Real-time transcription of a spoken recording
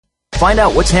Find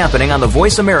out what's happening on the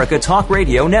Voice America Talk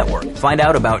Radio Network. Find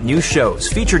out about new shows,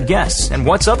 featured guests, and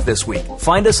what's up this week.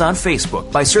 Find us on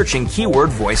Facebook by searching keyword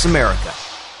Voice America.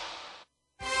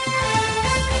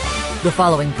 The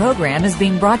following program is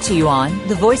being brought to you on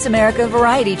the Voice America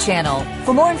Variety Channel.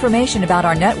 For more information about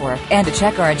our network and to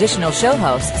check our additional show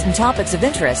hosts and topics of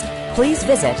interest, please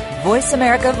visit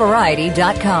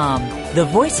voiceamericavariety.com. The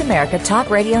Voice America Talk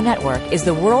Radio Network is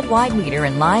the worldwide leader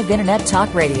in live Internet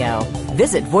talk radio.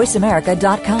 Visit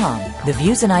voiceamerica.com. The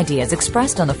views and ideas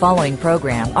expressed on the following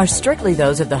program are strictly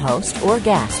those of the host or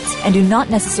guests and do not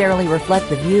necessarily reflect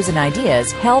the views and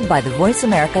ideas held by the Voice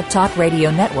America Talk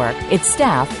Radio Network, its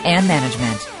staff, and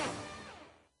management.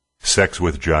 Sex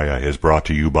with Jaya is brought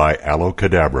to you by Aloe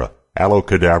Cadabra. Aloe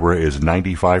Cadabra is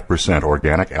 95%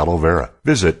 organic aloe vera.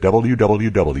 Visit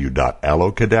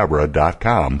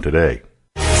www.aloecadabra.com today.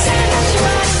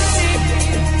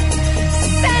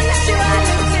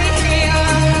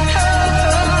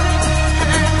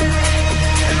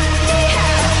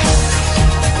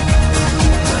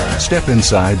 Step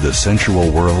inside the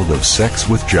sensual world of Sex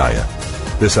with Jaya.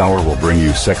 This hour will bring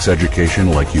you sex education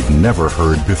like you've never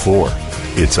heard before.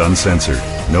 It's uncensored,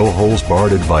 no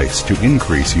holes-barred advice to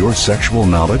increase your sexual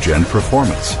knowledge and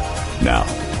performance. Now,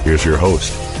 here's your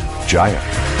host, Jaya.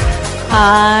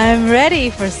 I'm ready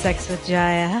for Sex with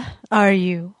Jaya. Are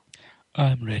you?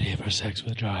 I'm ready for Sex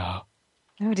with Jaya.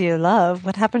 Oh, do you love?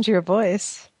 What happened to your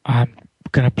voice? I'm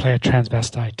going to play a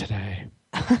transvestite today.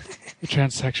 A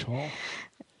transsexual.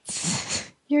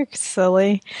 You're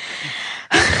silly.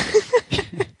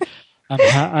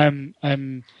 I'm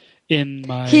in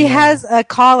my... He has a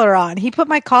collar on. He put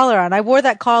my collar on. I wore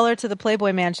that collar to the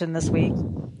Playboy Mansion this week.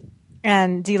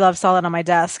 And D-Love saw it on my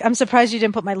desk. I'm surprised you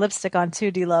didn't put my lipstick on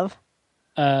too, D-Love.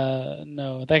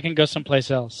 No, that can go someplace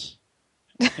else.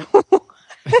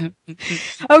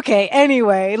 Okay,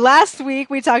 anyway, last week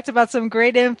we talked about some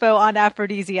great info on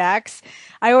aphrodisiacs.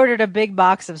 I ordered a big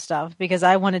box of stuff because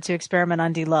I wanted to experiment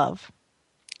on D-Love.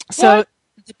 So,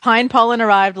 the pine pollen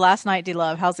arrived last night,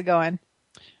 D-Love. How's it going?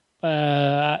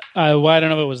 I don't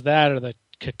know if it was that or the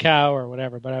cacao or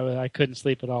whatever, but I couldn't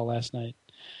sleep at all last night.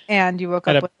 And you woke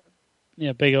up with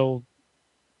a big old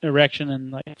erection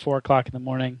and like 4 o'clock in the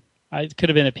morning. I could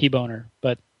have been a pee boner,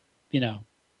 but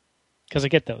because I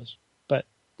get those, but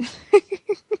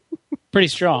pretty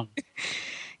strong.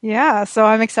 Yeah, so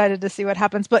I'm excited to see what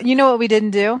happens. But you know what we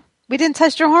didn't do? We didn't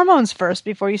test your hormones first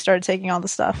before you started taking all the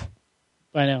stuff.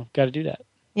 I know, got to do that.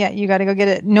 Yeah, you got to go get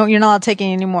it. No, you're not allowed to take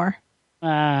any anymore.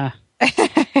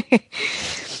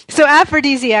 So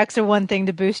aphrodisiacs are one thing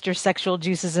to boost your sexual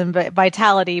juices and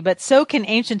vitality, but so can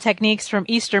ancient techniques from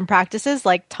Eastern practices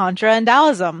like Tantra and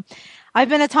Taoism. I've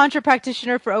been a Tantra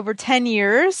practitioner for over 10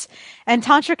 years, and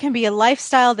Tantra can be a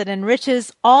lifestyle that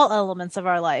enriches all elements of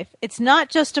our life. It's not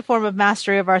just a form of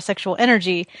mastery of our sexual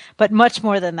energy, but much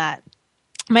more than that.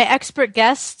 My expert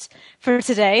guests for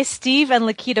today, Steve and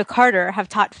Lokita Carter, have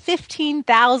taught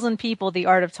 15,000 people the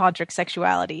art of Tantric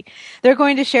sexuality. They're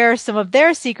going to share some of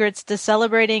their secrets to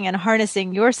celebrating and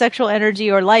harnessing your sexual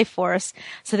energy or life force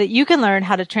so that you can learn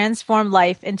how to transform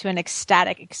life into an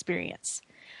ecstatic experience.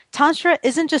 Tantra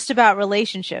isn't just about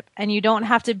relationship, and you don't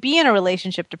have to be in a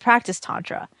relationship to practice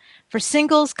Tantra. For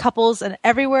singles, couples, and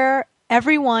everyone,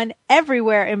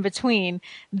 everywhere in between,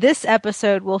 this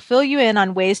episode will fill you in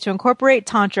on ways to incorporate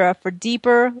Tantra for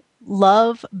deeper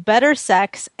love, better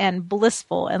sex, and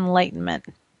blissful enlightenment.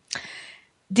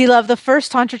 D-Love, the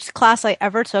first Tantra class I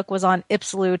ever took was on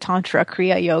Ipsalu Tantra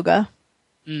Kriya Yoga.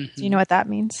 Mm-hmm. Do you know what that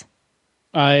means?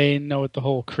 I know what the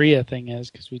whole Kriya thing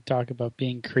is because we talk about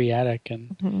being Kriyatic.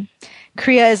 And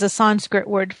Kriya is a Sanskrit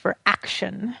word for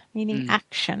action, meaning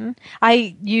action.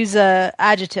 I use a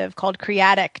adjective called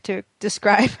Kriyatic to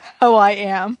describe how I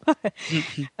am.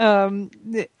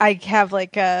 I have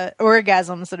like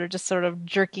orgasms that are just sort of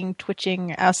jerking,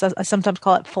 twitching. I sometimes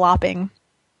call it flopping.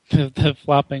 The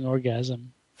flopping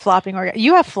orgasm.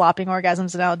 You have flopping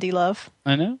orgasms now, D-Love.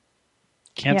 I know.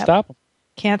 Can't stop them.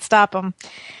 Can't stop them.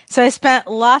 So I spent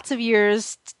lots of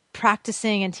years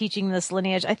practicing and teaching this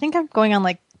lineage. I think I'm going on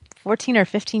like 14 or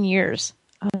 15 years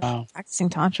of practicing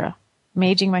Tantra. I'm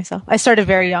aging myself. I started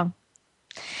very young.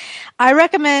 I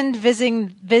recommend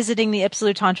visiting the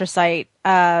Ipsalu Tantra site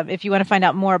if you want to find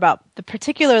out more about the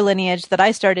particular lineage that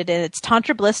I started in. It's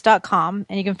tantrabliss.com,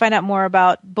 and you can find out more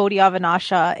about Bodhi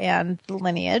Avanasha and the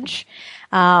lineage.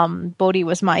 Bodhi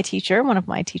was my teacher, one of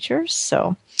my teachers.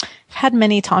 So I've had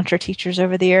many Tantra teachers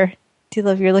over the year.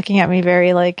 D-Love, you're looking at me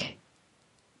very like,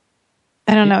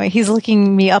 I don't know. He's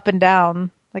looking me up and down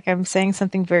like I'm saying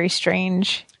something very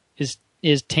strange.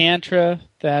 Is Tantra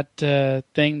that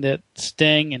thing that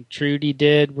Sting and Trudy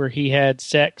did where he had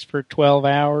sex for 12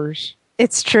 hours?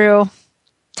 It's true.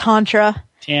 Tantra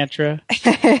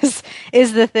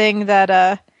is the thing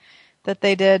that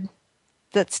they did,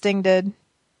 that Sting did.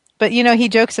 But, he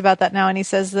jokes about that now, and he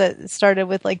says that it started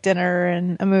with, like, dinner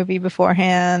and a movie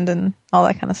beforehand and all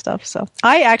that kind of stuff. So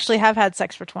I actually have had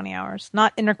sex for 20 hours.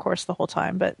 Not intercourse the whole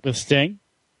time, but... With Sting?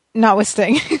 Not with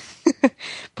Sting.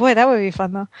 Boy, that would be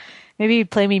fun, though. Maybe he'd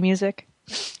play me music.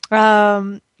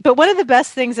 But one of the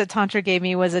best things that Tantra gave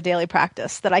me was a daily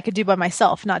practice that I could do by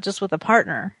myself, not just with a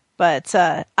partner. But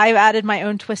I've added my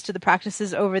own twist to the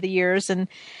practices over the years and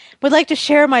would like to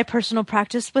share my personal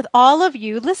practice with all of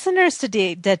you listeners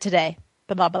today.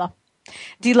 Blah, blah, blah.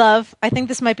 D-Love, I think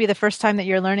this might be the first time that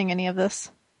you're learning any of this.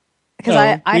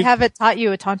 Because I haven't taught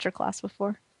you a Tantra class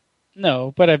before.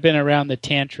 No, but I've been around the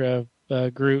Tantra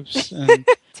groups. And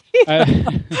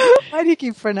Why do you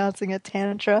keep pronouncing it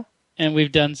Tantra? And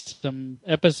we've done some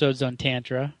episodes on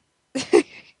Tantra.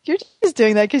 You're just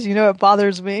doing that because it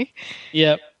bothers me.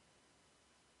 Yep.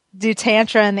 Do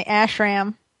Tantra in the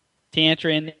ashram.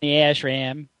 Tantra in the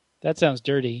ashram. That sounds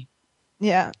dirty.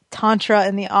 Yeah. Tantra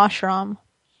in the ashram.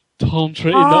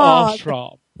 Tantra in the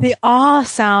ashram. The ah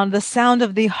sound. The sound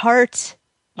of the heart.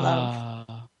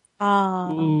 Ah.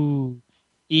 Ah. Ooh.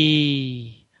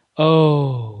 E.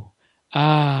 O.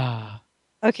 Ah.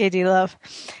 Okay, D-Love.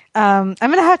 I'm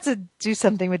going to have to do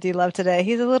something with D-Love today.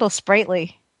 He's a little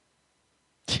sprightly.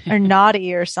 Or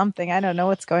naughty or something. I don't know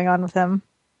what's going on with him.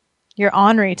 You're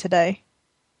ornery today.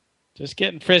 Just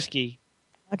getting frisky.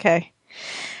 Okay.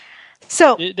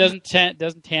 So it doesn't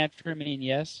tantra mean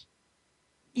yes?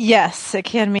 Yes, it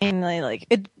can mean like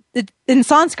it in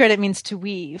Sanskrit it means to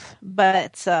weave,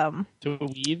 but to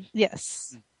weave?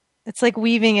 Yes. It's like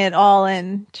weaving it all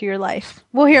into your life.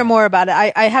 We'll hear more about it.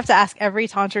 I have to ask every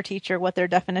Tantra teacher what their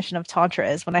definition of Tantra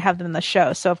is when I have them in the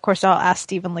show. So, of course, I'll ask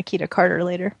Steve and Lokita Carter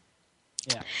later.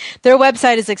 Yeah. Their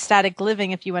website is Ecstatic Living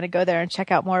if you want to go there and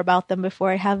check out more about them before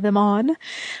I have them on.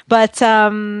 But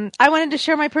I wanted to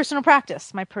share my personal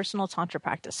practice, my personal Tantra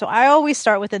practice. So I always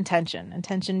start with intention.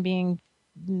 Intention being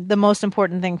the most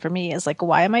important thing for me is like,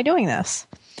 why am I doing this?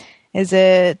 Is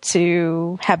it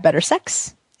to have better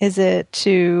sex? Is it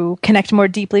to connect more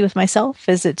deeply with myself?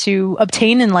 Is it to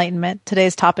obtain enlightenment?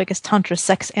 Today's topic is Tantra,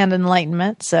 sex, and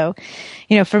enlightenment. So,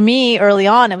 for me early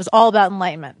on, it was all about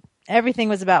enlightenment. Everything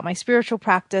was about my spiritual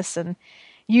practice and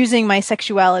using my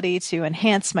sexuality to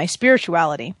enhance my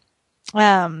spirituality.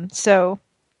 So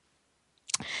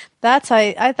that's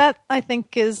I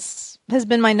think has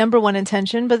been my number one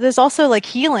intention. But there's also like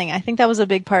healing. I think that was a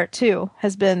big part too.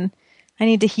 Has been I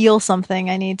need to heal something.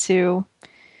 I need to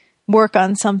work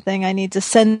on something. I need to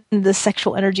send the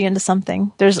sexual energy into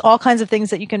something. There's all kinds of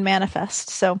things that you can manifest.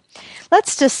 So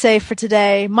let's just say for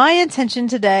today, my intention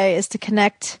today is to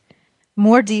connect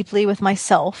more deeply with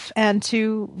myself and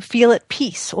to feel at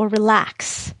peace or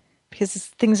relax because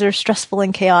things are stressful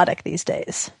and chaotic these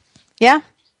days. Yeah?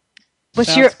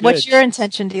 What's your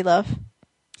intention, D-Love?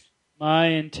 My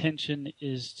intention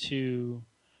is to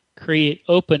create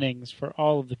openings for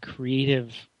all of the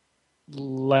creative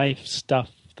life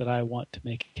stuff that I want to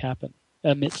make happen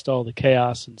amidst all the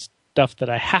chaos and stuff that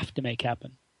I have to make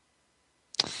happen.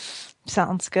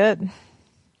 Sounds good.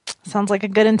 Sounds like a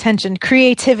good intention.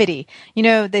 Creativity.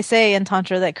 They say in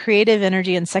Tantra that creative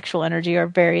energy and sexual energy are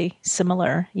very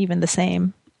similar, even the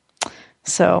same.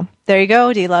 So there you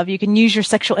go, D-Love. You can use your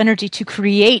sexual energy to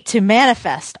create, to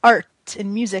manifest art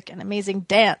and music and amazing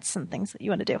dance and things that you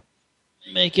want to do.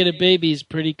 Making a baby is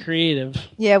pretty creative.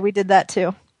 Yeah, we did that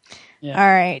too. Yeah.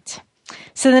 All right.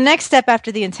 So the next step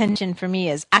after the intention for me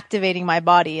is activating my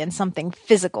body in something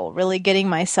physical, really getting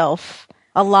myself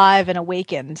alive and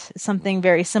awakened. Something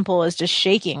very simple as just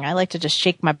shaking. I like to just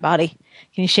shake my body.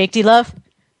 Can you shake, D-Love?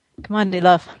 Come on,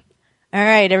 D-Love. All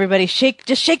right, everybody, shake.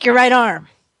 Just shake your right arm.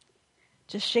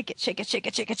 Just shake it, shake it, shake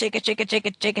it, shake it, shake it, shake it, shake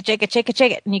it, shake it, shake it, shake it,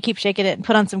 shake it. And you keep shaking it and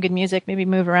put on some good music. Maybe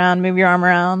move around, move your arm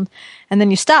around. And then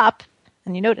you stop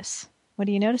and you notice. What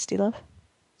do you notice, D-Love?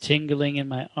 Tingling in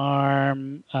my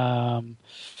arm.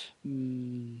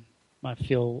 I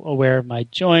feel aware of my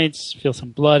joints, feel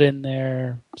some blood in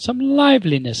there. Some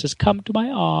liveliness has come to my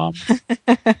arm.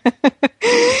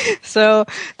 So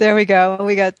there we go.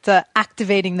 We got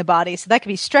activating the body. So that could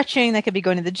be stretching, that could be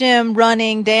going to the gym,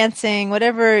 running, dancing,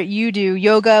 whatever you do,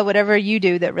 yoga, whatever you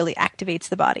do that really activates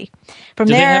the body. From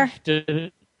there... Do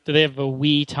they have a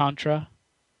Wii Tantra?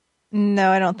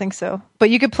 No, I don't think so. But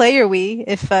you could play your Wii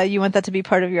if you want that to be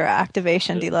part of your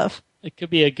activation, D-Love. It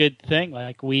could be a good thing,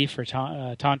 like Wii for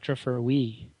Tantra for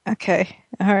Wii. Okay.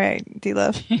 All right,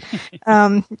 D-Love.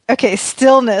 Okay,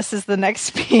 stillness is the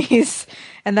next piece.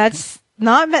 And that's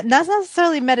not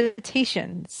necessarily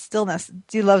meditation. Stillness.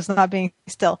 D-Love's not being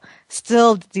still.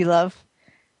 Still, D-Love.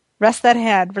 Rest that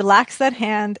hand, relax that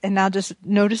hand, and now just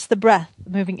notice the breath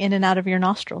moving in and out of your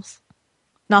nostrils.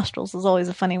 Nostrils is always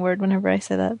a funny word whenever I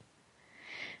say that.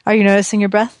 Are you noticing your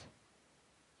breath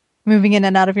moving in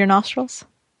and out of your nostrils?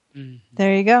 Mm-hmm.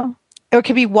 There you go. Or it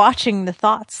could be watching the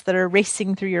thoughts that are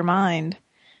racing through your mind.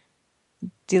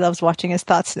 D-Love's watching his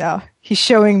thoughts now. He's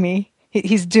showing me.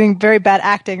 He's doing very bad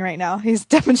acting right now. He's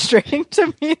demonstrating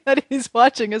to me that he's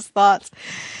watching his thoughts.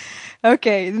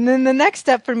 Okay, and then the next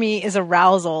step for me is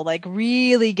arousal, like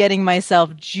really getting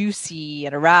myself juicy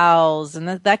and aroused. And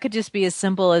that could just be as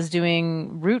simple as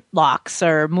doing root locks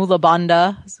or mula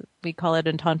bandha, as we call it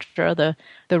in Tantra, the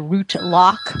root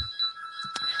lock.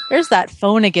 There's that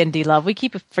phone again, D-Love. We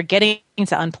keep forgetting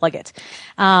to unplug it.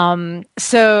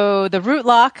 So the root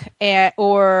lock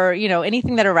or,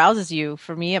 anything that arouses you.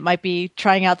 For me, it might be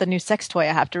trying out the new sex toy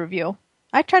I have to review.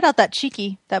 I tried out that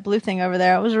Cheeky, that blue thing over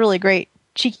there. It was really great.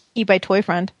 Cheeky by Toy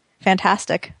Friend.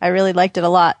 Fantastic. I really liked it a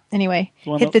lot. Anyway,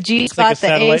 hit the G spot, the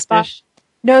A spot. Dish?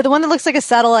 No, the one that looks like a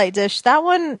satellite dish. That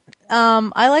one,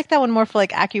 I like that one more for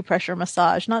like acupressure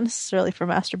massage, not necessarily for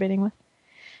masturbating with.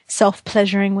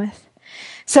 Self-pleasuring with.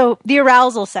 So the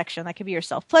arousal section, that could be your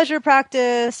self-pleasure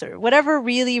practice or whatever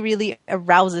really, really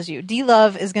arouses you.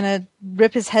 D-Love is going to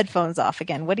rip his headphones off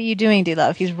again. What are you doing,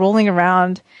 D-Love? He's rolling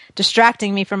around,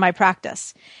 distracting me from my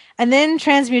practice. And then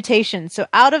transmutation. So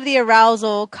out of the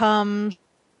arousal comes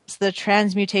the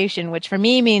transmutation, which for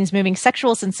me means moving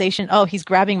sexual sensation. Oh, he's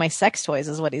grabbing my sex toys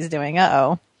is what he's doing.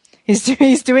 Uh-oh.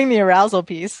 He's doing the arousal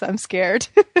piece. I'm scared.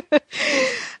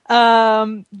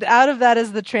 Out of that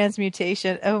is the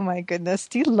transmutation. Oh my goodness.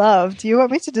 Do you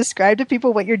want me to describe to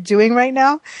people what you're doing right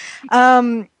now?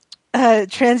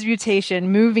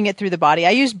 Transmutation, moving it through the body.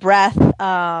 I use breath,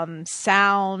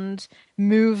 sound,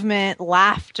 movement,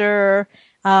 laughter.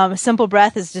 Simple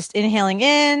breath is just inhaling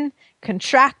in,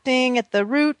 contracting at the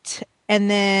root, and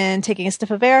then taking a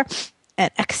sniff of air and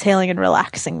exhaling and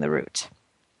relaxing the root.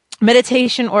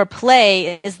 Meditation or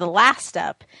play is the last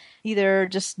step. Either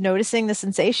just noticing the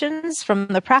sensations from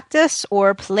the practice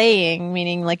or playing,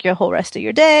 meaning like your whole rest of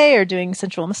your day or doing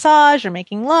sensual massage or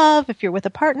making love if you're with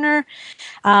a partner,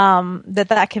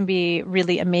 that can be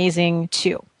really amazing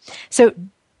too. So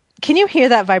can you hear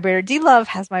that vibrator? D-Love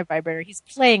has my vibrator. He's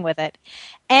playing with it.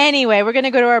 Anyway, we're going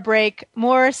to go to our break.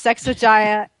 More Sex with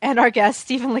Jaya and our guest,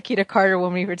 Stephen Lokita Carter,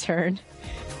 when we return.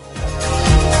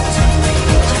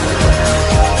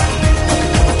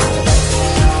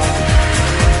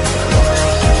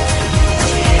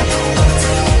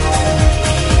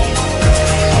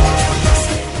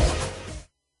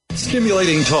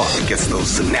 Stimulating talk. It gets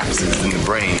those synapses in the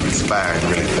brain firing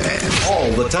really fast.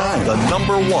 All the time. The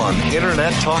 #1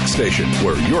 internet talk station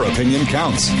where your opinion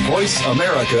counts.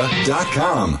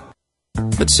 VoiceAmerica.com.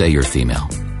 Let's say you're female.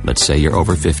 Let's say you're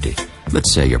over 50.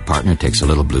 Let's say your partner takes a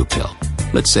little blue pill.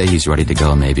 Let's say he's ready to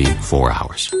go maybe 4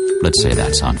 hours. Let's say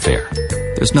that's unfair.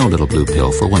 There's no little blue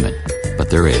pill for women, but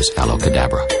there is Aloe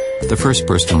Cadabra, the first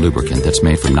personal lubricant that's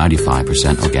made from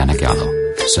 95% organic aloe.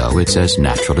 So it's as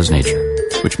natural as nature,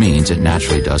 which means it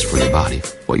naturally does for your body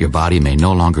what your body may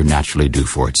no longer naturally do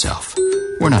for itself.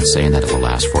 We're not saying that it will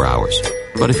last 4 hours,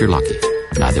 but if you're lucky,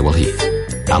 neither will he.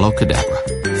 Aloe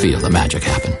Cadabra. Feel the magic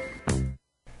happen.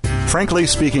 Frankly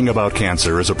Speaking About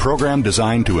Cancer is a program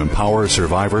designed to empower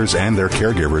survivors and their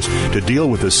caregivers to deal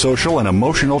with the social and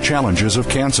emotional challenges of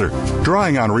cancer.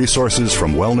 Drawing on resources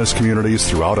from wellness communities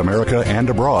throughout America and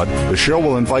abroad, the show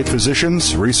will invite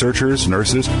physicians, researchers,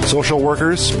 nurses, social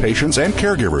workers, patients, and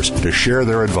caregivers to share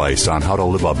their advice on how to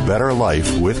live a better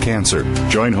life with cancer.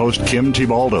 Join host Kim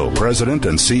Tibaldo, President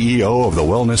and CEO of the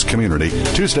Wellness Community,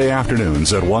 Tuesday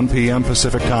afternoons at 1 p.m.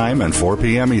 Pacific Time and 4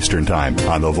 p.m. Eastern Time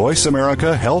on the Voice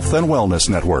America Health and Wellness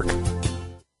Network.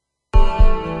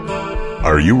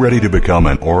 Are you ready to become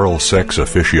an oral sex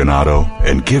aficionado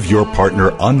and give your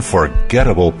partner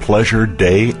unforgettable pleasure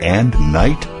day and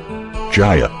night?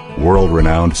 Jaya,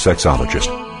 world-renowned sexologist,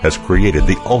 has created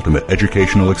the ultimate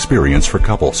educational experience for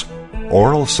couples.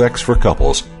 Oral Sex for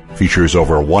Couples features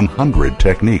over 100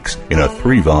 techniques in a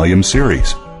 3-volume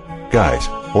series. Guys,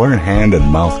 learn hand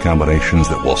and mouth combinations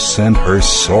that will send her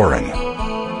soaring.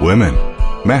 Women,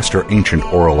 master ancient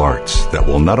oral arts that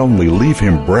will not only leave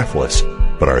him breathless,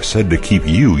 but are said to keep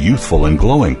you youthful and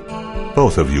glowing.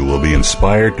 Both of you will be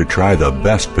inspired to try the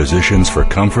best positions for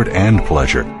comfort and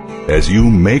pleasure as you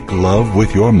make love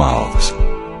with your mouths.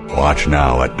 Watch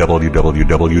now at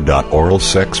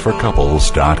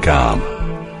www.oralsexforcouples.com.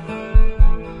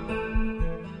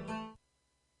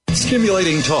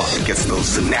 Stimulating talk. It gets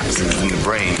those synapses in the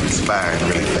brain firing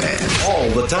really fast. All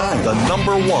the time. The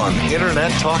 #1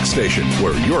 internet talk station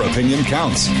where your opinion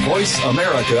counts.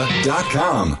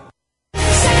 VoiceAmerica.com.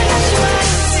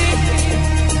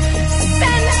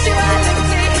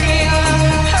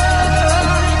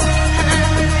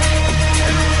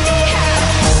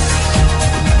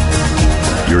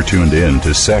 tuned in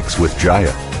to Sex with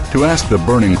Jaya. To ask the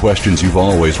burning questions you've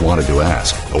always wanted to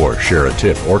ask, or share a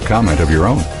tip or comment of your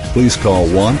own, please call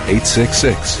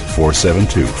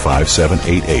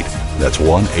 1-866-472-5788. That's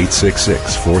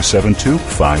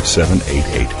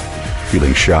 1-866-472-5788.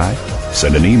 Feeling shy?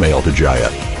 Send an email to Jaya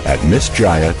at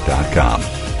MissJaya.com.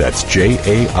 That's Jaya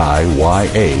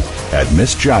at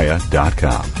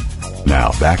MissJaya.com.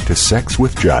 Now back to Sex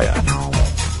with Jaya.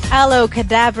 Aloe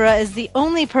Cadabra is the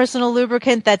only personal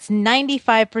lubricant that's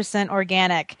 95%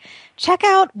 organic. Check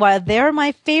out why they're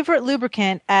my favorite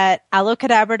lubricant at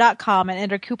aloecadabra.com and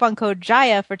enter coupon code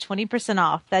Jaya for 20%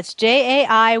 off. That's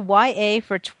Jaiya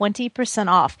for 20%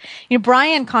 off. You know,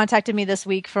 Brian contacted me this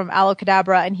week from Aloe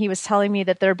Cadabra, and he was telling me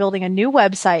that they're building a new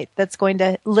website that's going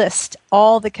to list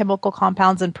all the chemical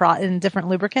compounds in different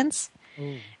lubricants.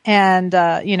 And,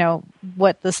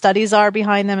 what the studies are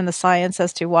behind them and the science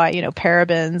as to why,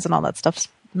 parabens and all that stuff's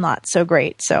not so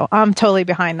great. So I'm totally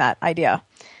behind that idea.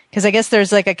 Because I guess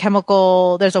there's like there's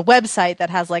a website that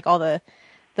has like all the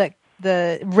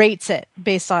rates it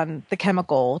based on the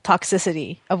chemical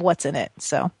toxicity of what's in it.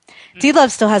 So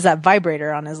D-Love still has that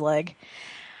vibrator on his leg.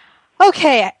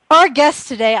 Okay, our guests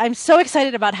today, I'm so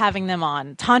excited about having them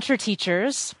on. Tantra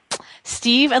teachers,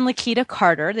 Steve and Lokita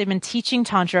Carter. They've been teaching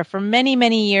Tantra for many,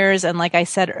 many years. And like I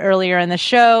said earlier in the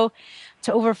show,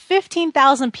 to over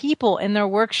 15,000 people in their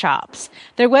workshops.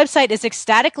 Their website is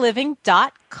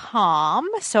ecstaticliving.com.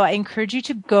 So I encourage you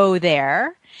to go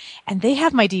there. And they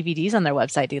have my DVDs on their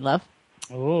website, D-Love.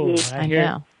 Oh, I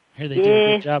hear they do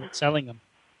a good job at selling them.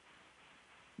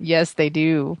 Yes, they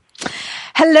do.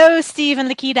 Hello, Steve and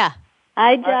Lokita.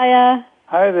 Hi, Jaya.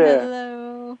 Hi there.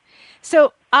 Hello.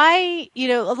 So a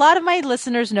lot of my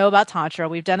listeners know about Tantra.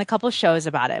 We've done a couple of shows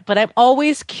about it, but I'm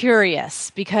always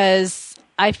curious because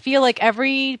I feel like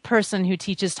every person who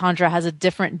teaches Tantra has a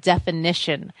different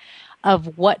definition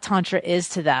of what Tantra is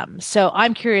to them. So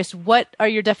I'm curious, what are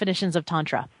your definitions of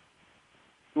Tantra?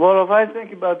 Well, if I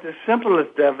think about the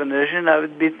simplest definition, I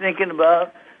would be thinking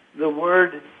about the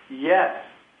word yes.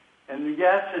 And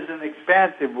yes is an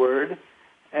expansive word.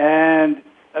 And,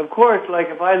 of course, like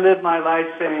if I live my life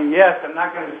saying yes, I'm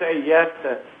not going to say yes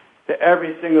to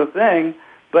every single thing.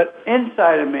 But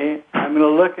inside of me, I'm going to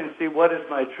look and see what is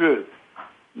my truth.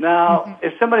 Now,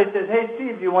 if somebody says, hey,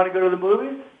 Steve, do you want to go to the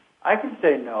movies? I can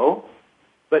say no.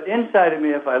 But inside of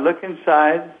me, if I look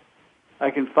inside,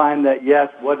 I can find that yes,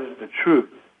 what is the truth?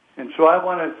 And so I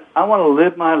want to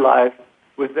live my life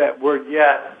with that word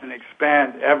yes and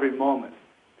expand every moment.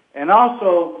 And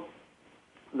also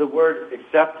the word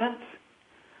acceptance.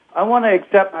 I want to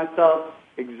accept myself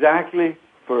exactly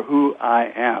for who I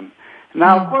am.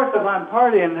 Now, of course, if I'm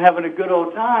partying and having a good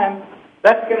old time,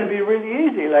 that's going to be really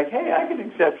easy. Like, hey, I can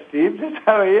accept Steve just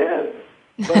how he is.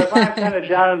 But if I'm kind of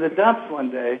down in the dumps one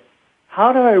day,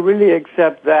 how do I really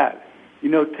accept that?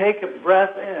 Take a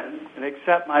breath in and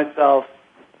accept myself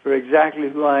for exactly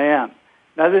who I am.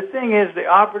 Now, the thing is, the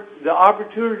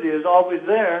opportunity is always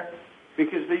there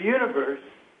because the universe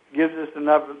gives us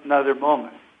another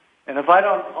moment. And if I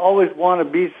don't always want to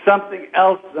be something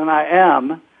else than I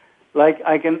am, like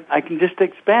I can just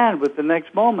expand with the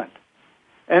next moment.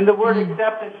 And the word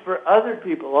acceptance for other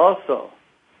people also.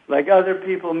 Like other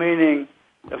people meaning,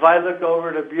 if I look over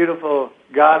at a beautiful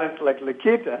goddess like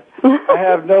Lokita, I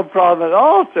have no problem at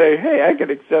all saying, hey, I can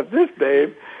accept this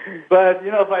babe. But,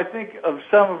 if I think of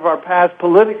some of our past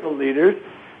political leaders,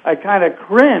 I kind of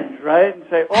cringe, right? And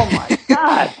say, oh my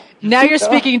God. Now you're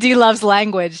speaking D-Love's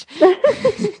language.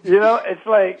 It's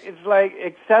like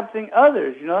accepting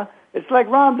others, It's like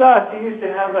Ram Dass, he used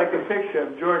to have like a picture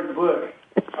of George Bush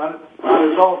on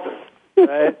his altar,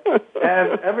 right?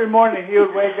 And every morning he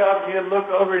would wake up, he'd look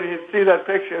over and he'd see that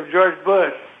picture of George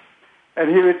Bush,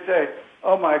 and he would say,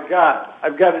 oh my God,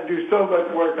 I've got to do so much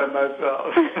work on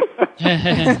myself.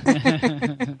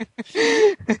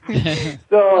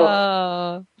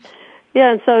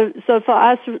 Yeah, and so for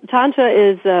us, Tantra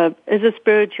is a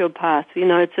spiritual path.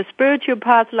 It's a spiritual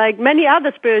path like many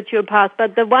other spiritual paths,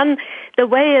 but the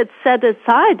way it's set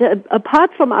aside,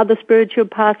 apart from other spiritual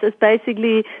paths, is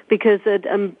basically because it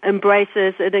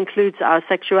includes our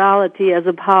sexuality as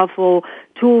a powerful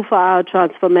tool for our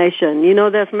transformation.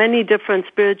 There's many different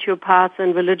spiritual paths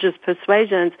and religious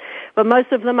persuasions, but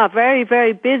most of them are very,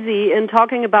 very busy in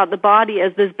talking about the body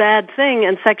as this bad thing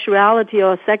and sexuality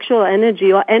or sexual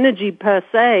energy or energy per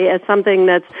se as something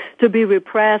that's to be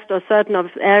repressed, or certain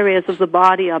areas of the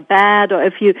body are bad, or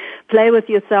if you play with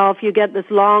yourself, you get this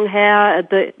long hair at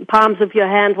the palms of your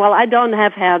hand. Well, I don't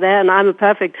have hair there, and I'm a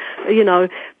perfect,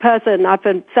 person. I've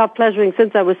been self-pleasuring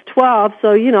since I was 12,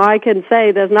 so, I can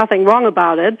say there's nothing wrong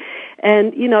about it.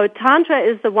 And, Tantra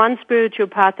is the one spiritual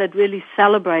path that really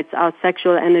celebrates our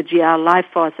sexual energy, our life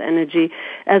force energy,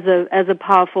 as a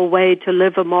powerful way to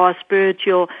live a more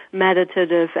spiritual,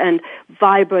 meditative, and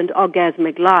vibrant,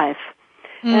 orgasmic life.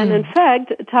 And in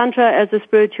fact, Tantra as a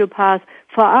spiritual path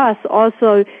for us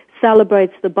also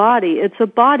celebrates the body. It's a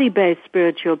body-based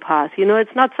spiritual path.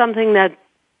 It's not something that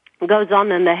goes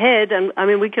on in the head, and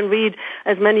we can read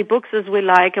as many books as we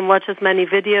like and watch as many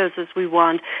videos as we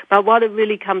want, but what it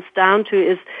really comes down to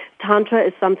is Tantra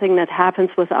is something that happens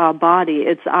with our body.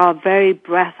 It's our very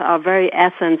breath, our very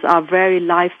essence, our very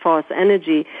life force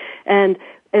energy, and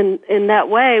in that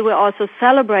way, we also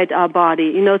celebrate our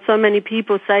body. So many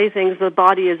people say things, the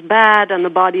body is bad and the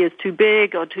body is too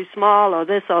big or too small or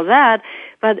this or that.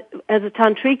 But as a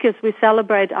Tantricus, we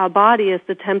celebrate our body as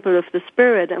the temple of the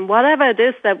spirit. And whatever it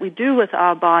is that we do with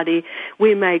our body,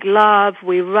 we make love,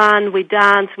 we run, we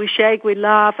dance, we shake, we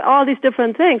laugh, all these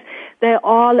different things. They're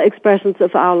all expressions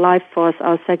of our life force,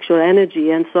 our sexual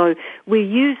energy. And so we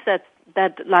use that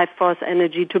life force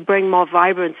energy to bring more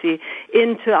vibrancy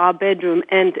into our bedroom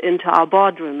and into our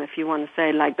boardroom, if you want to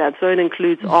say it like that. So it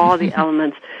includes all the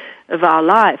elements of our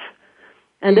life.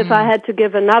 And if I had to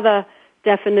give another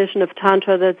definition of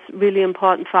Tantra that's really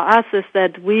important for us is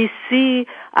that we see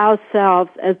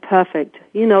ourselves as perfect,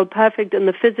 perfect in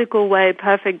the physical way,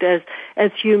 perfect as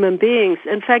human beings.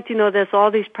 In fact, there's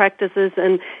all these practices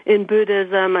in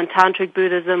Buddhism and Tantric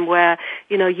Buddhism where,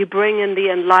 you bring in the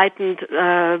enlightened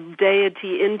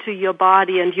deity into your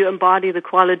body and you embody the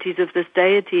qualities of this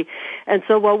deity. And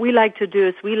so what we like to do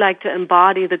is we like to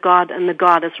embody the God and the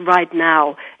Goddess right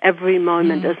now, every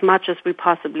moment, as much as we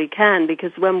possibly can,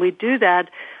 because when we do that,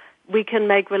 we can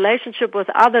make relationship with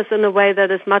others in a way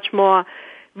that is much more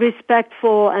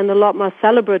respectful and a lot more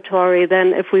celebratory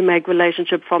than if we make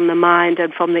relationship from the mind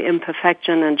and from the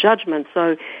imperfection and judgment.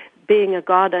 So being a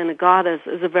god and a goddess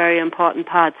is a very important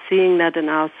part, seeing that in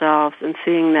ourselves and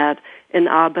seeing that in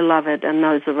our beloved and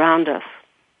those around us.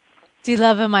 Do you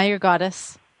love, am I your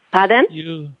goddess? Pardon?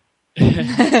 You.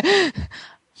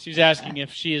 She's asking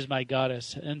if she is my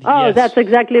goddess. And yes. That's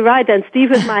exactly right. And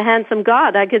Steve is my handsome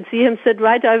god. I can see him sit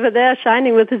right over there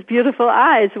shining with his beautiful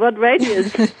eyes. What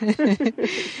radiance.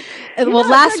 Well,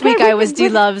 last week I was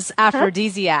D-Love's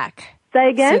aphrodisiac. Say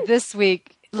again? So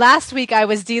last week I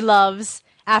was D-Love's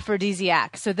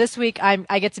aphrodisiac. So this week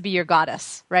I get to be your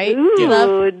goddess, right?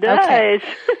 Ooh, nice.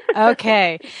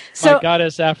 Okay. So, my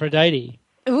goddess Aphrodite.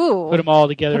 Ooh. Put them all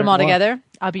together. Put them all together.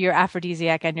 I'll be your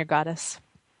aphrodisiac and your goddess.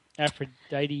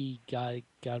 Aphrodite, God,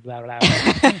 blah, blah, blah.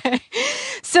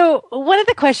 So one of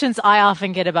the questions I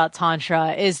often get about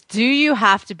Tantra is, do you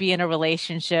have to be in a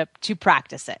relationship to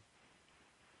practice it?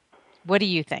 What do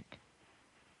you think?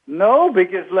 No,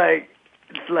 because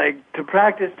it's like to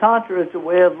practice Tantra is a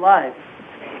way of life.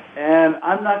 And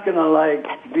I'm not going to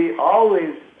be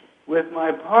always with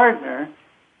my partner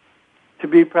to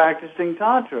be practicing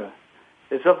Tantra.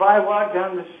 It's if I walk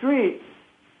down the street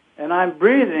and I'm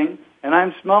breathing and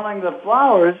I'm smelling the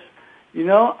flowers,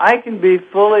 I can be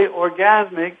fully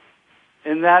orgasmic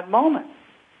in that moment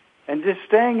and just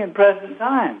staying in present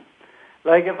time.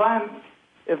 Like if I'm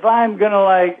going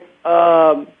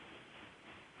to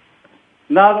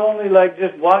not only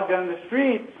just walk down the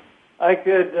street, I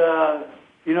could,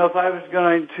 if I was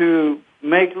going to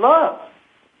make love,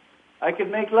 I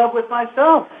could make love with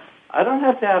myself. I don't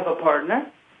have to have a partner.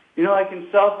 I can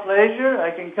self-pleasure. I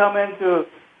can come into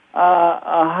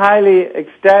a highly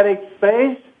ecstatic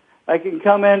space. I can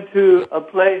come into a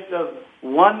place of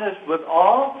oneness with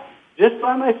all just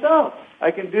by myself.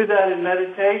 I can do that in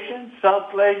meditation,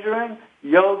 self-pleasuring,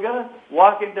 yoga,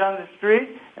 walking down the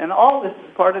street, and all this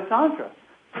is part of Tantra.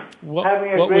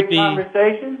 Having a great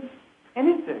conversation,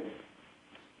 anything.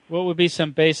 What would be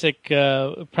some basic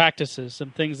practices,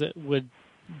 some things that would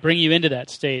bring you into that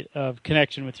state of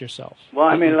connection with yourself? Well,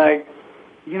 I mean,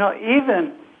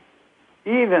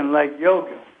 even like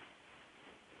yoga.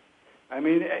 I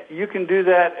mean, you can do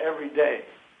that every day.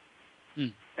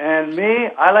 And me,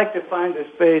 I like to find a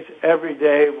space every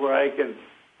day where I can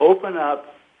open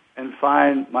up and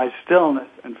find my stillness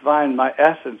and find my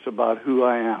essence about who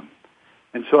I am.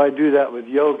 And so I do that with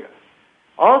yoga.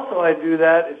 Also, I do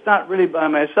that, it's not really by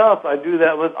myself, I do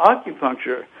that with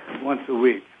acupuncture once a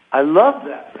week. I love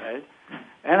that, right?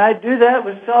 And I do that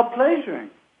with self-pleasuring.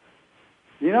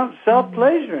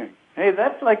 Self-pleasuring. Hey,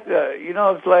 that's like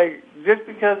it's like just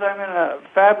because I'm in a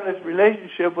fabulous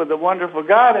relationship with a wonderful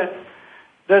goddess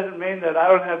doesn't mean that I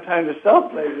don't have time to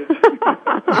self-pleasure.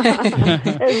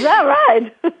 Is that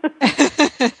right?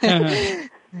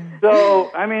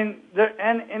 So, I mean,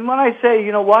 and when I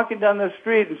say, walking down the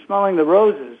street and smelling the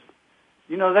roses,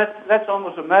 that's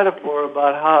almost a metaphor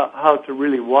about how to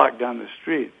really walk down the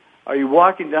street. Are you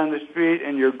walking down the street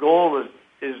and your goal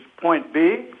is point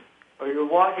B, or you're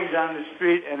walking down the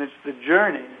street and it's the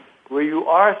journey where you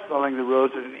are smelling the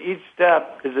roses and each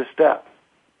step is a step?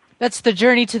 That's the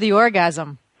journey to the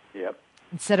orgasm. Yep.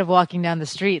 Instead of walking down the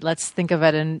street, let's think of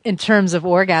it in terms of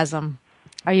orgasm.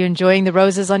 Are you enjoying the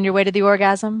roses on your way to the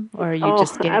orgasm, or are you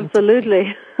just getting...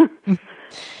 Absolutely.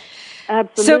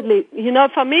 Absolutely. So,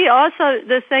 for me also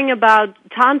the thing about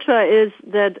Tantra is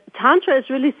that Tantra is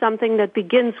really something that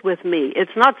begins with me.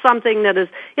 It's not something that is,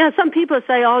 some people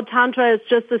say, Tantra is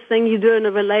just this thing you do in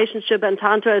a relationship, and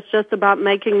Tantra is just about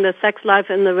making the sex life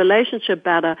in the relationship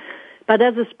better. But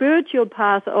as a spiritual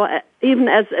path, or even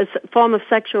as a form of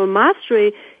sexual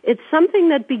mastery, it's something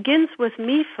that begins with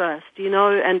me first,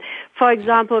 And for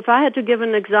example, if I had to give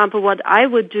an example, what I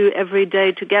would do every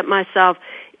day to get myself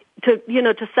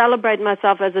to celebrate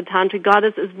myself as a tantric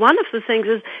goddess is one of the things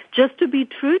is just to be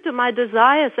true to my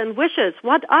desires and wishes.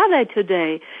 What are they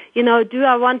today? Do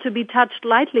I want to be touched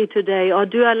lightly today, or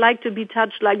do I like to be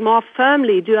touched more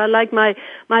firmly? Do I like my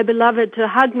beloved to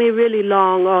hug me really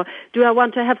long, or do I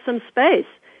want to have some space?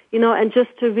 And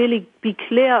just to really be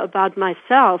clear about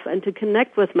myself and to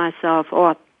connect with myself,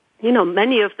 or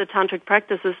many of the tantric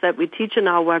practices that we teach in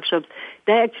our workshops,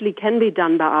 they actually can be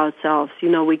done by ourselves.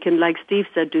 We can, like Steve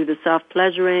said, do the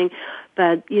self-pleasuring,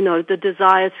 but, the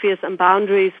desires, fears, and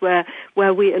boundaries where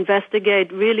we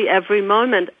investigate really every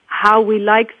moment how we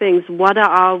like things, what are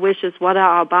our wishes, what are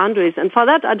our boundaries. And for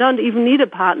that, I don't even need a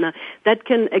partner. That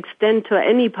can extend to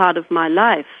any part of my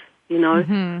life,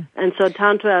 Mm-hmm. And so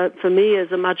Tantra, for me,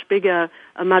 is a much bigger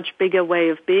way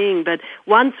of being. But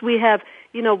once we have...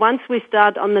 once we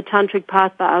start on the tantric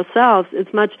path by ourselves,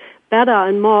 it's much better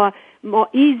and more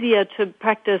easier to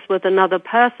practice with another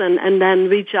person and then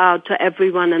reach out to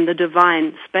everyone in the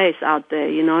divine space out there,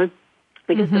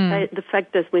 Because the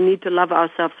fact is we need to love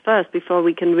ourselves first before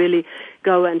we can really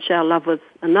go and share love with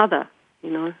another, I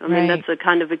mean, that's a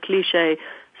kind of a cliche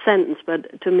sentence,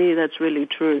 but to me that's really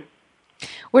true.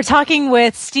 We're talking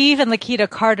with Steve and Lokita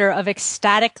Carter of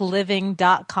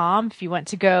ecstaticliving.com. If you want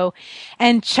to go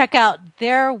and check out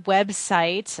their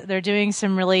website, they're doing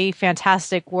some really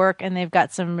fantastic work, and they've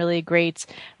got some really great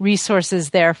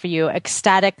resources there for you,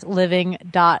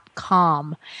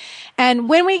 ecstaticliving.com. And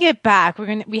when we get back,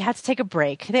 we have to take a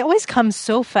break. They always come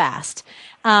so fast.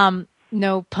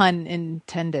 No pun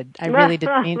intended. I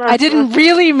didn't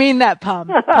really mean that pun.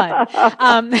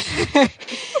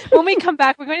 When we come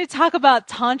back, we're going to talk about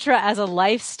Tantra as a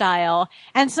lifestyle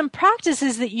and some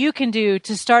practices that you can do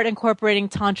to start incorporating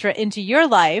Tantra into your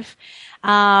life.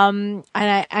 And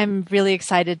I'm really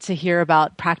excited to hear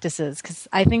about practices, because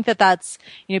I think that's,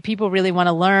 people really want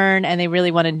to learn, and they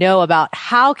really want to know about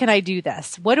how can I do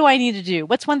this? What do I need to do?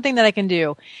 What's one thing that I can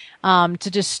do,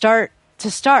 to just start?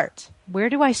 Where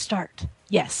do I start?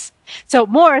 Yes. So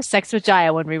more Sex with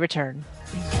Jaya when we return.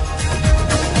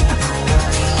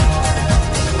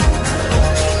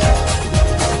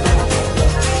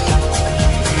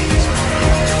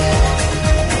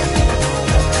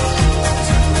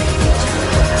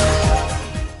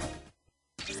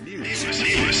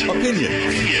 Opinion.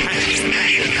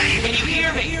 Can you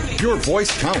hear me? Your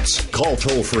voice counts. Call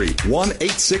toll free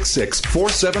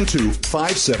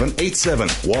 1-866-472-5787.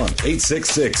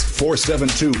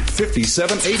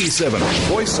 1-866-472-5787.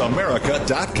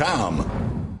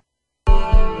 VoiceAmerica.com.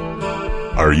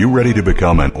 Are you ready to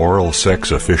become an oral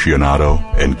sex aficionado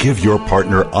and give your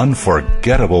partner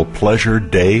unforgettable pleasure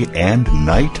day and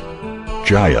night?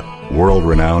 Jaya,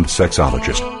 world-renowned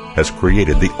sexologist, has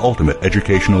created the ultimate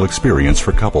educational experience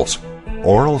for couples.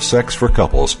 Oral Sex for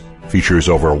Couples features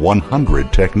over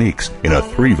 100 techniques in a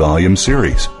 3-volume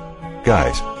series.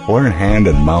 Guys, learn hand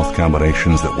and mouth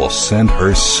combinations that will send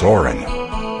her soaring.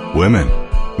 Women,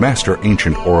 master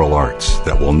ancient oral arts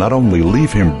that will not only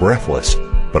leave him breathless,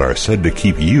 but are said to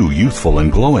keep you youthful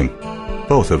and glowing.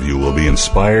 Both of you will be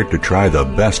inspired to try the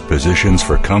best positions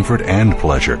for comfort and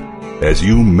pleasure as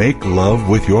you make love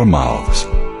with your mouths.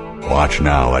 Watch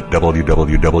now at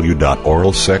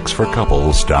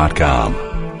www.oralsexforcouples.com.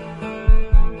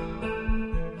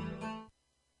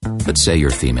 Let's say you're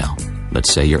female.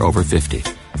 Let's say you're over 50.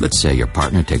 Let's say your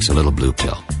partner takes a little blue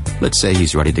pill. Let's say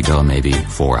he's ready to go maybe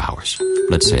 4 hours.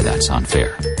 Let's say that's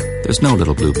unfair. There's no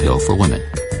little blue pill for women,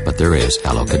 but there is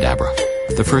Aloe Cadabra,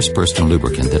 the first personal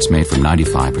lubricant that's made from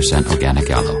 95% organic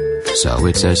aloe. So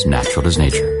it's as natural as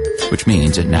nature, which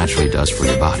means it naturally does for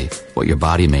your body what your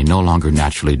body may no longer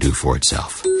naturally do for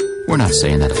itself. We're not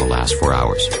saying that it will last 4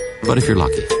 hours, but if you're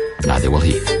lucky, neither will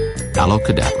he.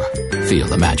 Alocadabra. Feel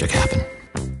the magic happen.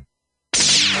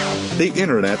 The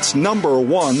Internet's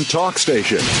 #1 talk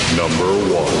station.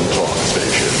 #1 talk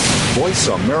station.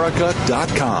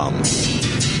 VoiceAmerica.com.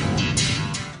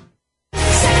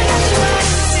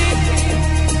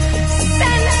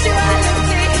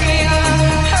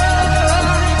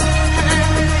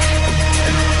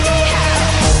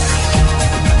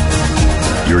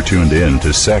 You're tuned in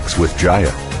to Sex with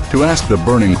Jaya. To ask the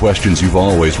burning questions you've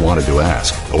always wanted to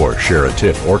ask, or share a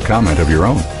tip or comment of your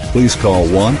own, please call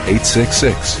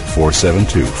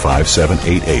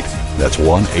 1-866-472-5788. That's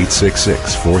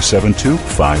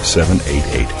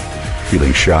 1-866-472-5788.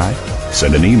 Feeling shy?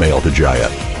 Send an email to Jaya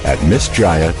at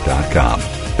MissJaya.com.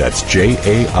 That's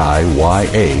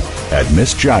JAIYA at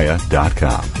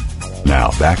MissJaya.com.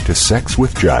 Now back to Sex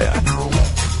with Jaya.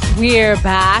 We're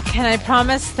back, and I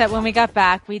promised that when we got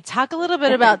back, we'd talk a little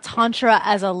bit about Tantra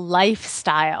as a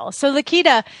lifestyle. So,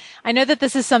 Lokita, I know that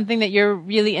this is something that you're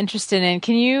really interested in.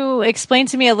 Can you explain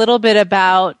to me a little bit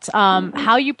about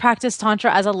how you practice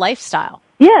Tantra as a lifestyle?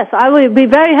 Yes, I would be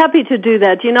very happy to do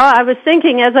that. You know, as I was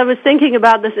thinking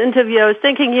about this interview, I was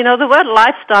thinking, the word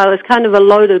lifestyle is kind of a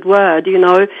loaded word,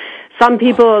 Some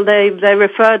people, they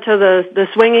refer to the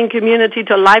swinging community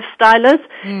to lifestylers.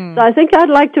 So I think I'd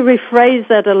like to rephrase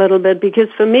that a little bit, because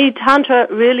for me, Tantra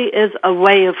really is a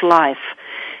way of life.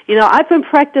 I've been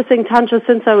practicing Tantra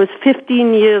since I was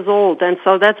 15 years old, and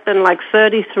so that's been like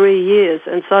 33 years.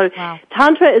 And so wow.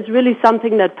 Tantra is really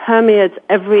something that permeates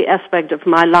every aspect of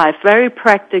my life, very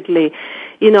practically.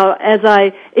 As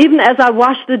I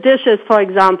wash the dishes, for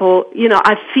example,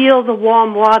 I feel the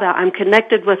warm water. I'm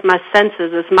connected with my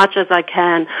senses as much as I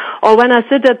can. Or when I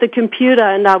sit at the computer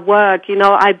and I work,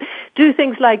 I do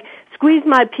things like squeeze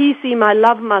my PC, my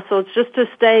love muscles, just to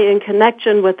stay in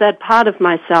connection with that part of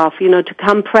myself, to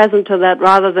come present to that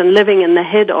rather than living in the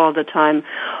head all the time.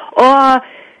 Or,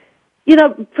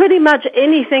 pretty much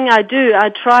anything I do, I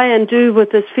try and do with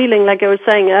this feeling, like I was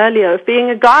saying earlier, of being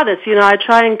a goddess. I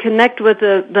try and connect with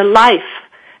the life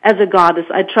as a goddess.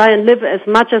 I try and live as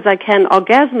much as I can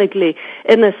orgasmically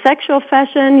in a sexual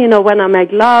fashion, when I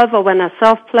make love or when I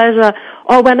self-pleasure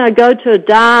or when I go to a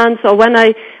dance or when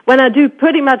I do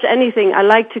pretty much anything. I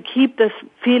like to keep this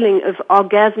feeling of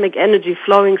orgasmic energy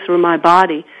flowing through my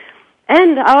body.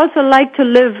 And I also like to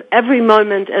live every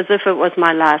moment as if it was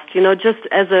my last, just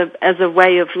as a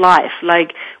way of life.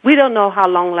 Like, we don't know how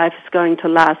long life is going to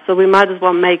last, so we might as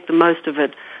well make the most of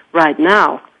it right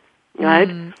now, right?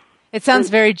 It sounds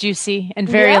very juicy and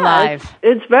very alive.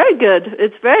 It's very good.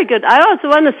 It's very good. I also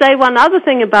want to say one other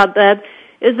thing about that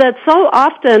is that so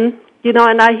often,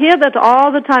 and I hear that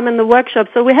all the time in the workshop.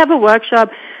 So we have a workshop,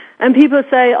 and people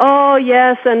say, oh,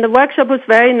 yes, and the workshop was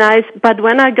very nice, but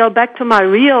when I go back to my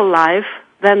real life,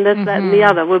 then this, that, and the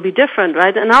other will be different,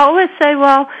 right? And I always say,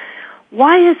 well,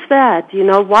 why is that?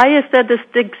 Why is there this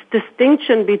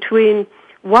distinction between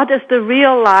what is the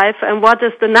real life and what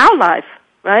is the now life,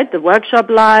 right? The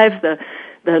workshop life, the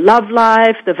love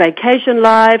life, the vacation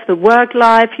life, the work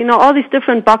life, all these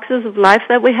different boxes of life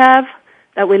that we have,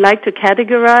 that we like to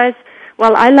categorize.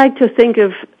 Well, I like to think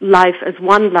of life as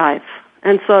one life.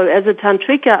 And so as a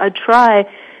Tantrika, I try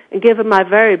and give it my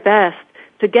very best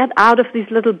to get out of these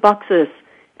little boxes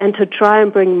and to try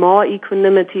and bring more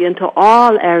equanimity into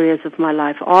all areas of my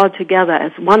life, all together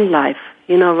as one life,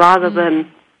 rather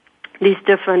than these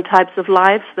different types of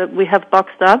lives that we have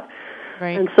boxed up.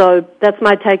 Right. And so that's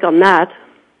my take on that.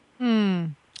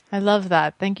 I love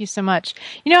that. Thank you so much.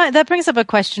 That brings up a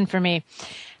question for me.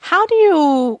 How do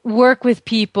you work with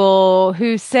people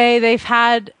who say they've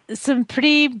had some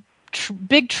pretty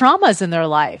big traumas in their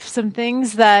life, some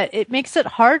things that it makes it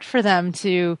hard for them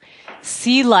to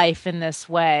see life in this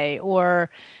way, or,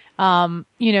 I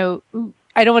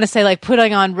don't want to say like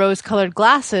putting on rose-colored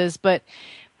glasses, but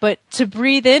to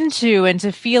breathe into and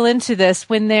to feel into this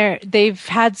when they've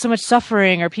had so much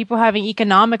suffering, or people having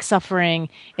economic suffering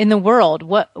in the world.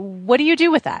 What do you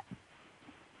do with that?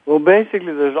 Well,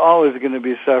 basically, there's always going to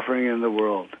be suffering in the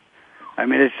world. I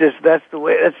mean, it's just, that's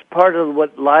part of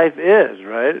what life is,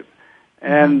 right?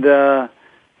 And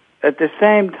at the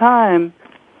same time,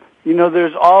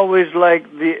 there's always like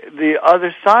the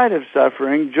other side of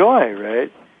suffering, joy,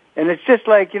 right? And it's just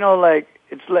like,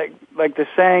 it's like the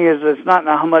saying is, it's not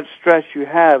how much stress you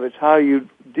have, it's how you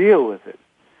deal with it.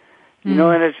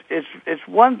 And it's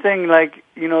one thing, like,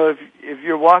 if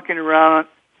you're walking around,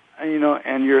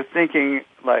 and you're thinking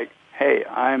like, hey,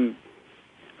 I'm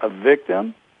a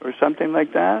victim or something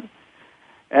like that.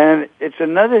 And it's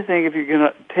another thing if you're going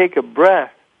to take a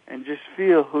breath and just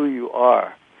feel who you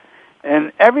are.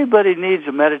 And everybody needs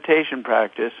a meditation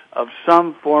practice of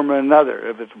some form or another.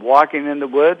 If it's walking in the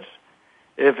woods,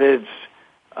 if it's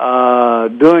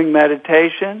doing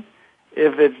meditation,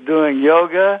 if it's doing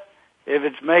yoga, if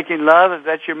it's making love, if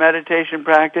that's your meditation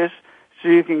practice, so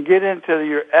you can get into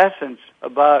your essence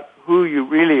about who you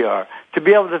really are, to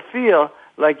be able to feel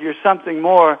like you're something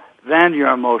more than your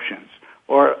emotions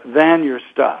or than your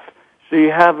stuff. So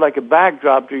you have like a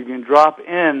backdrop that you can drop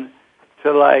in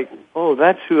to like, oh,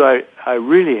 that's who I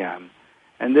really am.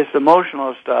 And this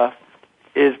emotional stuff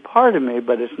is part of me,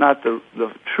 but it's not the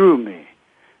true me.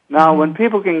 Now, when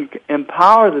people can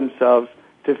empower themselves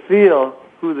to feel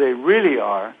who they really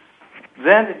are,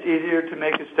 then it's easier to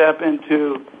make a step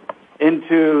into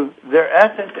their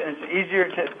essence, and it's easier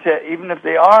to even if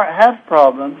they have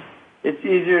problems, it's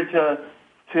easier to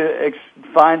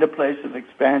find a place of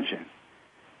expansion.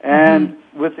 And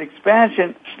with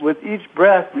expansion, with each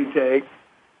breath we take,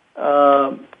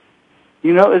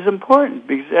 is important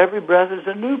because every breath is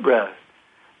a new breath.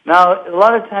 Now, a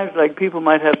lot of times, like, people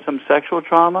might have some sexual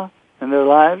trauma in their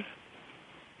lives.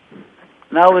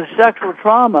 Now, with sexual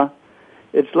trauma,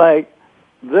 it's like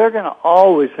they're going to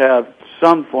always have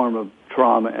some form of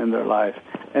trauma in their life,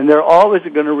 and they're always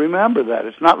going to remember that.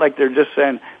 It's not like they're just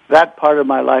saying, that part of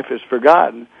my life is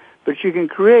forgotten, but you can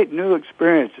create new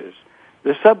experiences.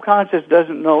 The subconscious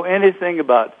doesn't know anything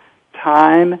about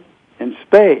time and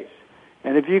space.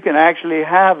 And if you can actually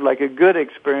have like a good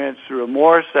experience through a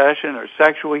more session or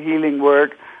sexual healing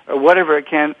work or whatever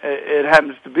it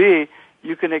happens to be,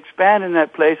 you can expand in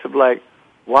that place of like,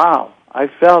 wow, I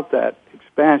felt that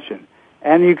expansion.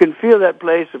 And you can feel that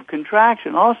place of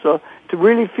contraction also to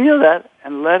really feel that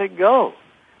and let it go.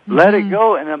 Let it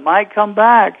go, and it might come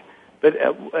back, but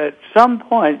at some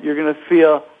point you're going to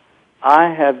feel, I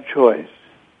have choice.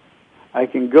 I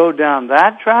can go down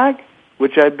that track,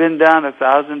 which I've been down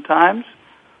 1,000 times,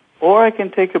 or I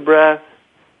can take a breath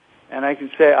and I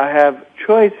can say, I have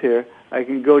choice here. I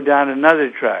can go down another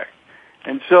track.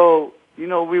 And so,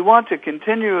 we want to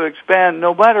continue to expand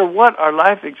no matter what our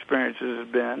life experiences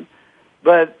have been,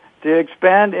 but to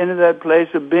expand into that place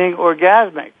of being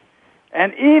orgasmic.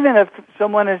 And even if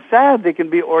someone is sad, they can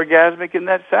be orgasmic in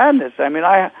that sadness. I mean,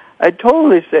 I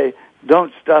totally say,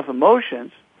 don't stuff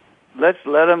emotions. Let's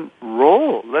let them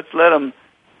roll. Let's let them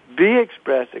be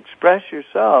expressed. Express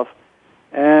yourself.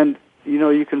 And,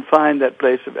 you can find that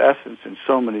place of essence in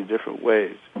so many different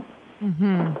ways.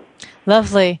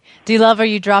 Lovely. D-Love, are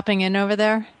you dropping in over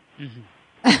there?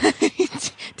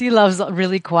 D-Love's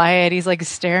really quiet. He's like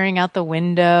staring out the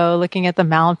window, looking at the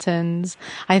mountains.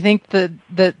 I think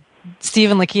that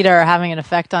Steve and Lokita are having an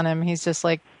effect on him. He's just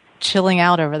like chilling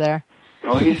out over there.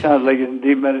 Oh, he sounds like he's in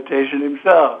deep meditation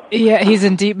himself. Yeah, he's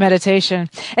in deep meditation.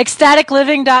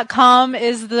 ecstaticliving.com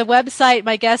is the website.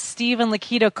 My guest, Steve and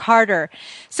Lokita Carter.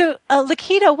 So,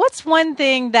 Lokita, what's one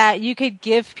thing that you could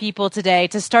give people today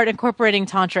to start incorporating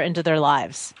Tantra into their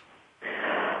lives?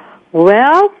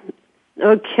 Well,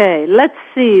 okay, let's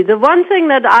see. The one thing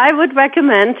that I would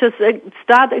recommend to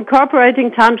start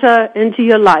incorporating Tantra into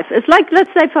your life is like,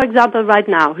 let's say, for example, right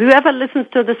now, whoever listens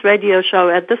to this radio show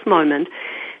at this moment,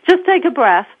 just take a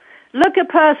breath, look a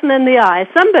person in the eye,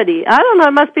 somebody, I don't know,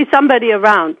 it must be somebody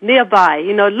around, nearby,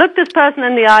 look this person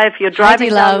in the eye if you're driving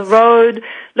down the road,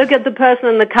 look at the person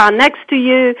in the car next to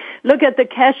you, look at the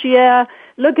cashier,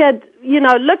 look at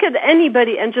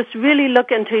anybody and just really look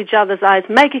into each other's eyes,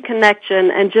 make a connection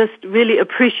and just really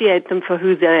appreciate them for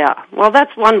who they are. Well,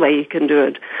 that's one way you can do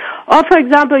it. Or, for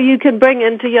example, you can bring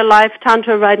into your life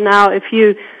Tantra right now if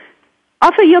you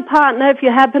offer your partner, if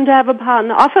you happen to have a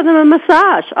partner, offer them a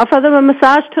massage. Offer them a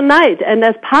massage tonight. And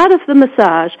as part of the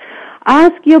massage,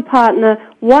 ask your partner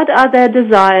what are their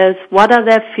desires, what are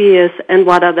their fears, and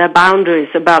what are their boundaries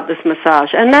about this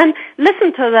massage. And then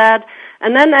listen to that.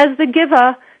 And then as the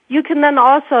giver, you can then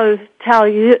also tell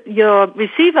your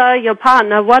receiver, your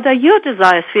partner, what are your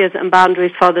desires, fears, and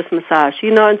boundaries for this massage.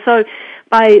 And so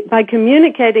by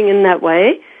communicating in that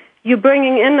way, you're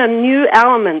bringing in a new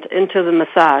element into the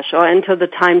massage or into the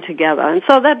time together. And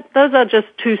so those are just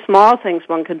two small things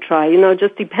one can try. It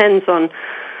just depends on,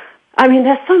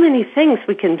 there's so many things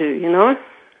we can do,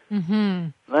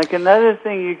 Like another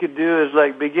thing you could do is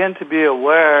like begin to be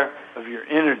aware of your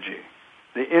energy,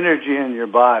 the energy in your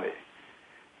body.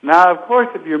 Now, of course,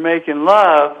 if you're making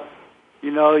love,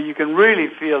 you can really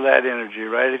feel that energy,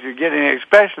 right? If you're getting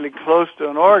especially close to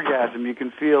an orgasm, you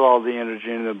can feel all the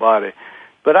energy in the body.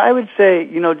 But I would say,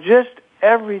 just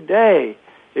every day,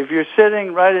 if you're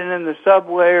sitting right in the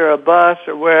subway or a bus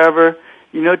or wherever,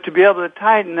 to be able to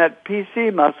tighten that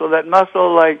PC muscle, that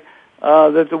muscle like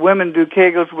that the women do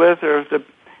Kegels with, or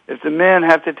if the men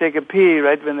have to take a pee,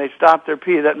 right, when they stop their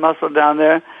pee, that muscle down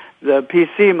there, the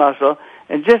PC muscle,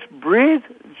 and just breathe,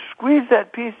 squeeze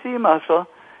that PC muscle,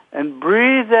 and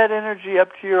breathe that energy up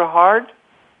to your heart,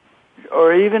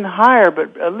 or even higher,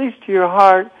 but at least to your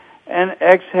heart, and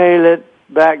exhale it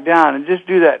back down. And just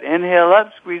do that. Inhale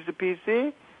up, squeeze the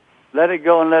PC, let it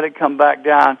go and let it come back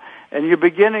down. And you're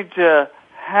beginning to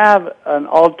have an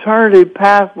alternative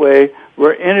pathway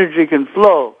where energy can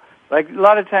flow. Like a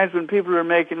lot of times when people are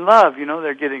making love,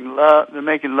 they're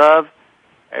making love,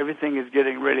 everything is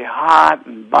getting really hot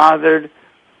and bothered,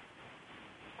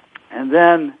 and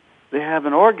then they have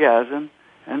an orgasm,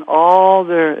 and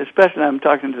especially I'm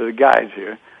talking to the guys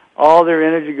here, all their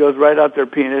energy goes right out their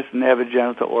penis and they have a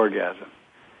genital orgasm.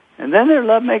 And then their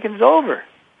lovemaking is over.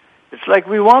 It's like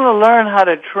we want to learn how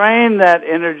to train that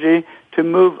energy to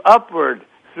move upward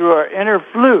through our inner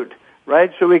flute,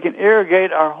 right? So we can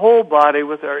irrigate our whole body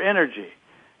with our energy.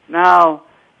 Now,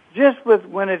 just with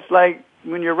when it's like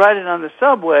when you're riding on the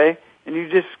subway and you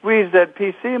just squeeze that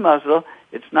PC muscle,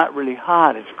 it's not really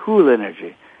hot, it's cool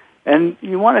energy. And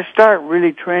you want to start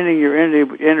really training your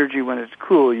energy when it's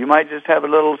cool. You might just have a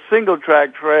little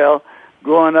single-track trail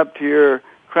going up to your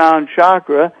crown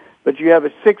chakra, but you have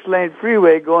a 6-lane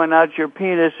freeway going out your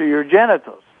penis or your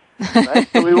genitals. Right?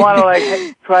 So we want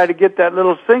to try to get that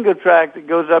little single track that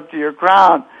goes up to your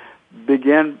crown.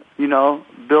 Begin,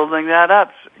 building that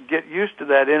up. Get used to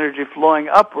that energy flowing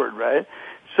upward, right?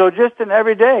 So just in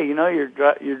every day,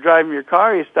 you're driving your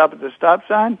car, you stop at the stop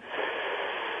sign,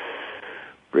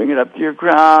 bring it up to your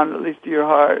crown, at least to your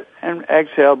heart, and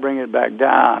exhale, bring it back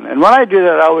down. And when I do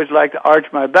that, I always like to arch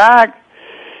my back.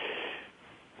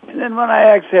 And then when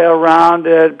I exhale,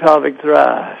 rounded pelvic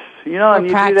thrust. And you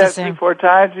do that 3-4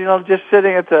 times, just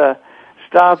sitting at the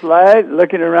stoplight,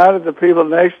 looking around at the people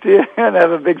next to you, and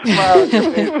have a big smile on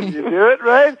your face when you do it,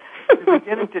 right? You're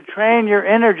beginning to train your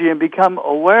energy and become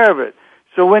aware of it.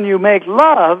 So when you make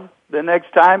love the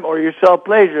next time, or your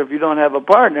self-pleasure, if you don't have a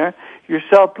partner, your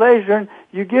self-pleasure,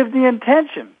 you give the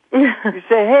intention. You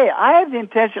say, hey, I have the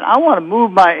intention, I want to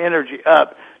move my energy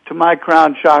up to my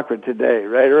crown chakra today,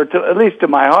 right? Or at least to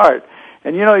my heart.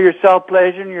 And you're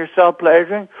self-pleasuring, you're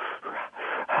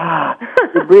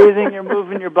breathing, you're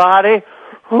moving your body.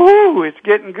 Ooh, it's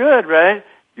getting good, right?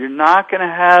 You're not going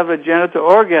to have a genital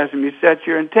orgasm. You set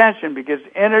your intention because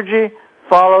energy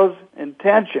follows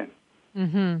intention.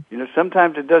 Mm-hmm.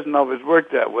 Sometimes it doesn't always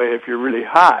work that way if you're really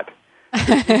hot.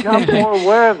 If you become more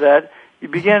aware of that, you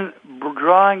begin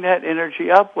drawing that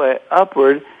energy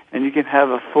upward, and you can have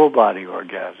a full-body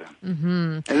orgasm.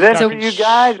 Mm-hmm. And then for you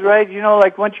guys, right,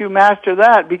 once you master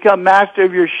that, become master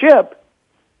of your ship,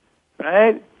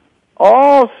 right,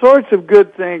 all sorts of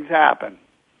good things happen.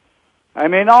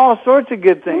 All sorts of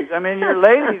good things. Your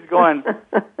lady's going,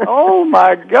 oh,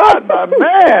 my God, my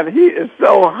man, he is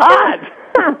so hot.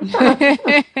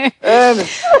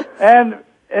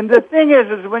 And the thing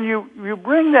is when you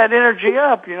bring that energy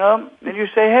up, and you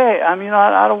say, hey, I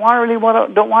don't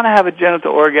want to have a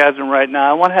genital orgasm right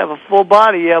now. I want to have a full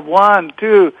body. You have 1,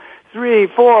 2, 3,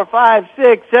 4, 5,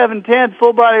 6, 7, 10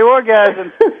 full body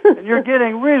orgasms, and you're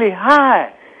getting really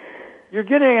high. You're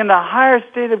getting in a higher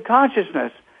state of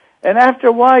consciousness. And after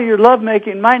a while, your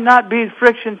lovemaking might not be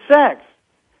friction sex.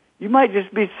 You might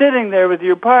just be sitting there with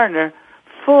your partner,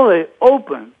 fully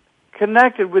open,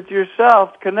 connected with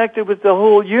yourself, connected with the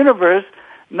whole universe,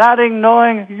 not even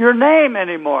knowing your name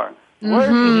anymore. Mm-hmm.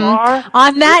 Where you are.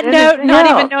 On that note, not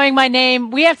even knowing my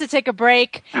name, we have to take a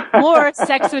break. More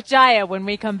Sex with Jaya when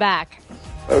we come back.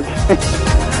 Okay.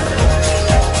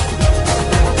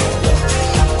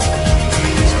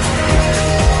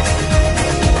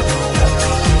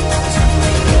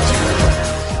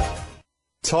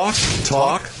 Talk,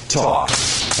 talk, talk.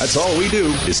 That's all we do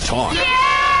is talk.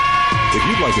 If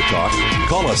you'd like to talk,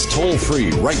 call us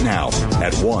toll-free right now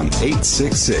at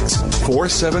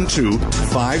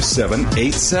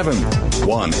 1-866-472-5787.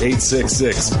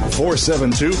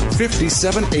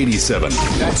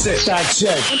 1-866-472-5787. That's it.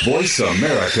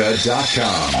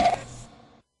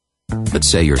 VoiceAmerica.com. Let's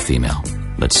say you're female.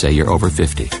 Let's say you're over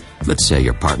 50. Let's say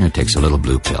your partner takes a little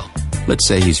blue pill. Let's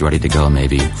say he's ready to go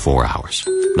maybe 4 hours.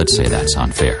 Let's say that's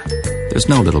unfair. There's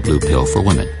no little blue pill for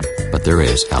women, but there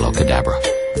is Aloe Cadabra,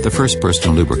 the first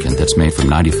personal lubricant that's made from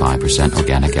 95%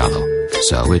 organic aloe.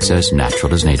 So it's as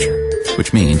natural as nature,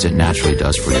 which means it naturally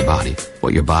does for your body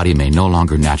what your body may no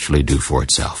longer naturally do for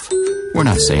itself. We're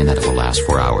not saying that it will last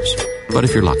 4 hours, but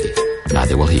if you're lucky,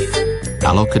 neither will he.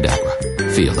 Aloe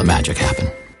Cadabra. Feel the magic happen.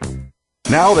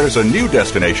 Now there's a new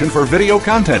destination for video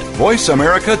content,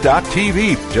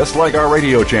 voiceamerica.tv. Just like our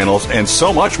radio channels and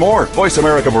so much more. Voice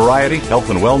America Variety, Health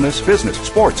and Wellness, Business,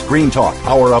 Sports, Green Talk,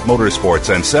 Power Up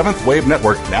Motorsports, and Seventh Wave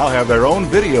Network now have their own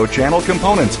video channel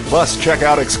components. Plus, check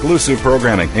out exclusive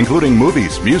programming, including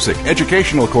movies, music,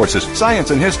 educational courses,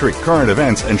 science and history, current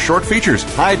events, and short features.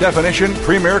 High-definition,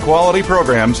 premier quality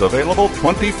programs available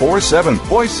 24/7.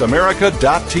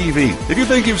 VoiceAmerica.tv. If you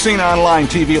think you've seen online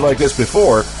TV like this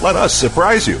before, let us surprise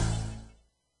you.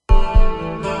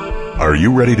 Are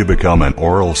you ready to become an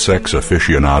oral sex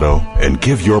aficionado and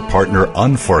give your partner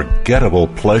unforgettable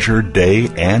pleasure day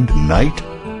and night?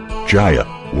 Jaya,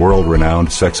 world-renowned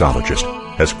sexologist,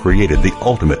 has created the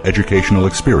ultimate educational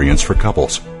experience for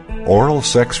couples. Oral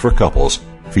Sex for Couples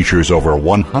features over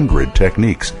 100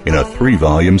 techniques in a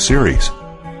 3-volume series.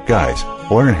 Guys,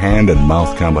 learn hand and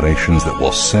mouth combinations that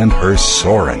will send her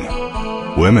soaring.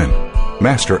 Women,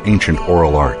 master ancient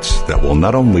oral arts that will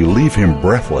not only leave him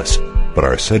breathless, but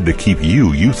are said to keep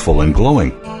you youthful and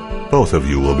glowing. Both of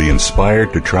you will be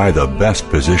inspired to try the best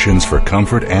positions for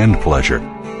comfort and pleasure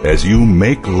as you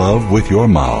make love with your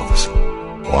mouths.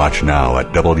 Watch now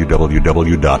at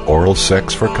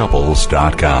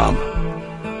www.oralsexforcouples.com.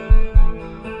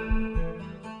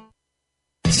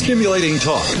 Stimulating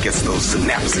talk. It gets those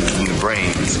synapses in the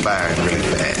brain firing really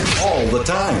fast. All the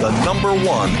time. The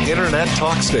 #1 Internet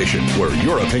talk station where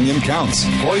your opinion counts.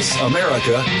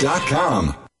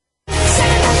 VoiceAmerica.com.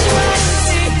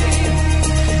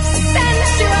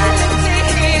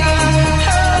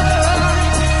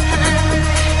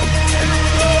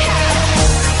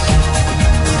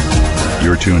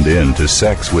 You're tuned in to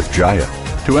Sex with Jaya.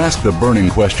 To ask the burning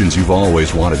questions you've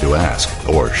always wanted to ask,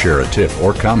 or share a tip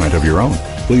or comment of your own,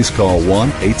 please call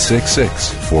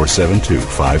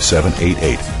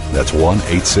 1-866-472-5788. That's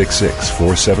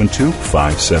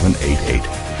 1-866-472-5788.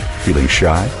 Feeling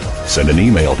shy? Send an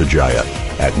email to Jaya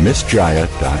at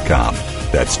MissJaya.com.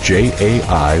 That's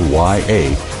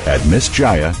JAIYA at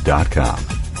MissJaya.com.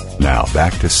 Now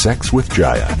back to Sex with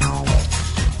Jaya.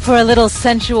 For a little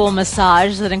sensual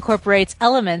massage that incorporates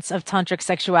elements of tantric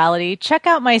sexuality, check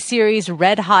out my series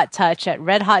Red Hot Touch at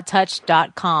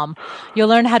redhottouch.com. You'll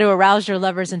learn how to arouse your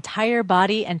lover's entire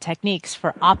body and techniques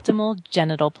for optimal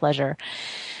genital pleasure.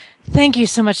 Thank you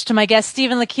so much to my guests, Steve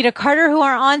and Lokita Carter, who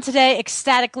are on today.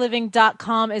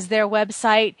 ecstaticliving.com is their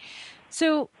website.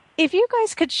 So if you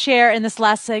guys could share in this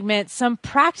last segment some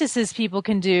practices people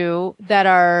can do that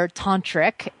are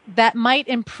tantric that might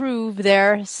improve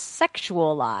their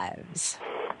sexual lives.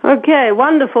 Okay,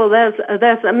 wonderful. There's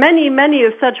many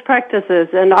of such practices,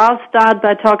 and I'll start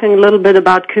by talking a little bit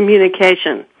about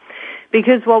communication.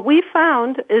 Because what we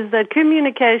found is that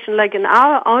communication, like in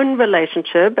our own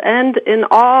relationship and in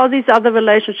all these other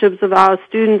relationships of our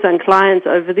students and clients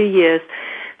over the years,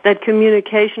 that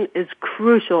communication is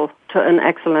crucial to an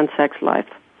excellent sex life.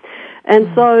 And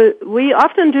so we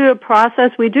often do a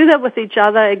process. We do that with each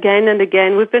other again and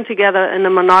again. We've been together in a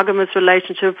monogamous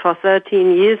relationship for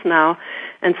 13 years now.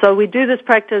 And so we do this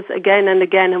practice again and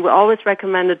again, and we always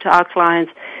recommend it to our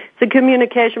clients. It's a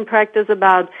communication practice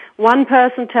about one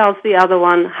person tells the other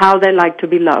one how they like to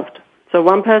be loved. So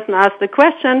one person asks the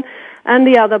question, and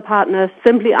the other partner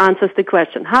simply answers the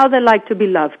question, how they like to be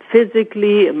loved,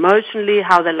 physically, emotionally,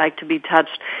 how they like to be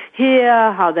touched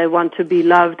here, how they want to be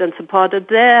loved and supported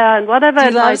there, and whatever it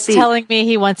might be. He loves telling me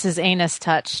he wants his anus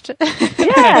touched.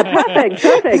 Yeah,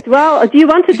 perfect. Well, do you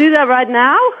want to do that right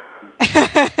now?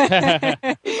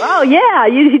 Well, yeah,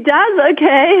 he does.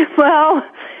 Okay, well,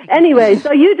 anyway,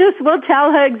 so you just will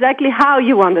tell her exactly how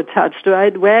you want it touched,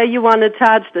 right? Where you want it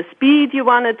touched, the speed you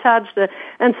want it touched,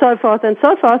 and so forth and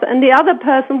so forth. And the other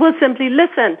person will simply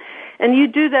listen. And you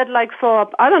do that like for,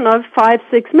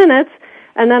 5-6 minutes.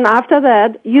 And then after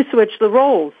that, you switch the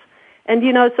roles. And,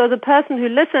 so the person who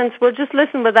listens will just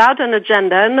listen without an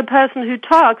agenda. And the person who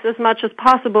talks as much as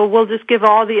possible will just give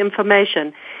all the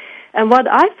information. And what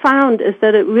I found is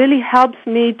that it really helps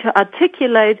me to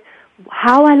articulate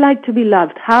how I like to be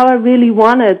loved, how I really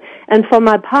want it, and for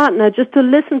my partner just to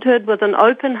listen to it with an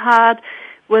open heart,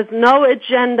 with no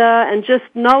agenda, and just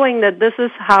knowing that this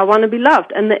is how I want to be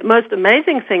loved. And the most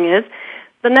amazing thing is,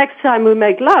 the next time we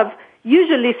make love,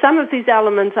 usually some of these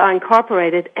elements are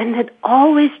incorporated, and it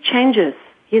always changes.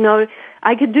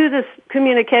 I could do this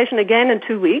communication again in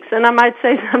 2 weeks, and I might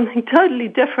say something totally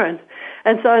different.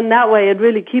 And so in that way, it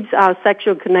really keeps our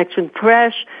sexual connection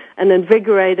fresh and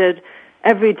invigorated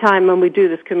every time when we do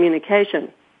this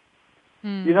communication.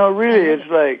 Really, it's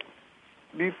like,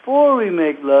 before we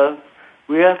make love,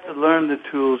 we have to learn the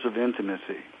tools of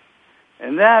intimacy.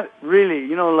 And that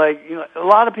really, a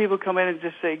lot of people come in and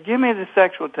just say, give me the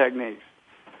sexual techniques.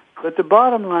 But the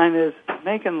bottom line is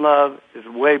making love is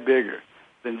way bigger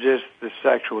than just the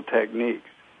sexual techniques.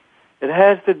 It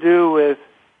has to do with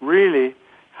really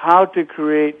how to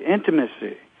create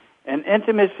intimacy. And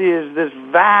intimacy is this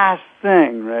vast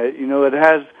thing, right? It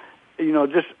has,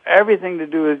 just everything to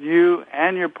do with you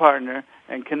and your partner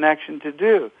and connection to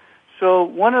do. So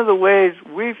one of the ways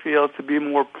we feel to be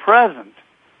more present,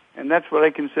 and that's what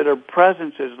I consider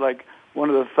presence is like one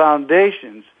of the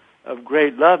foundations of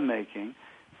great lovemaking,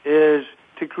 is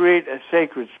to create a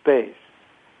sacred space.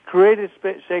 Create a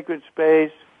sacred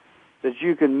space that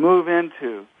you can move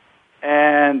into,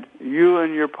 and you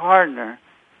and your partner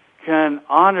can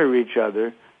honor each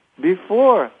other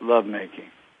before lovemaking.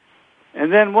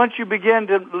 And then once you begin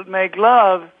to make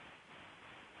love,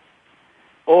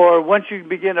 or once you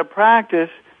begin to practice,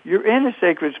 you're in a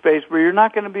sacred space where you're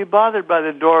not going to be bothered by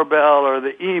the doorbell or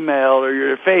the email or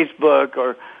your Facebook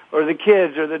or the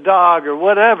kids or the dog or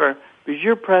whatever, because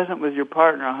you're present with your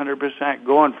partner 100%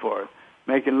 going for it,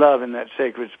 making love in that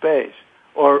sacred space,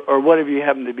 or whatever you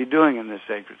happen to be doing in this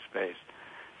sacred space.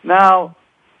 Now,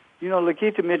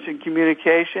 Lokita mentioned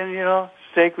communication,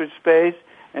 sacred space,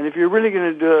 and if you're really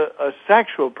going to do a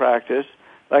sexual practice,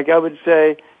 like I would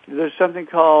say, there's something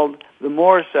called the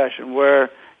Moore session, where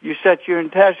you set your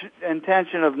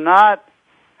intention of not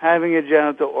having a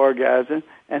genital orgasm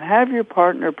and have your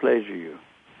partner pleasure you.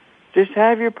 Just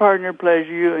have your partner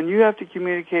pleasure you, and you have to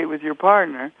communicate with your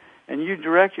partner, and you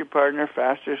direct your partner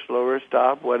faster, slower,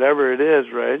 stop, whatever it is,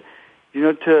 right?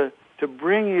 To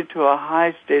bring you to a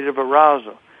high state of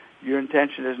arousal. Your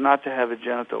intention is not to have a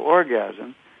genital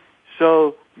orgasm.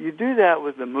 So you do that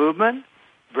with the movement,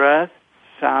 breath,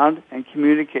 sound, and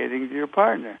communicating to your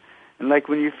partner. And like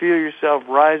when you feel yourself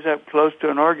rise up close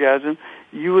to an orgasm,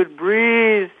 you would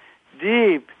breathe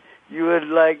deep. You would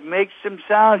make some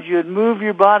sounds. You would move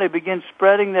your body, begin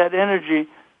spreading that energy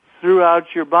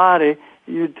throughout your body.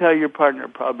 You'd tell your partner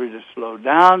probably to slow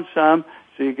down some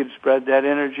so you could spread that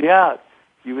energy out.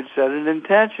 You would set an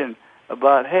intention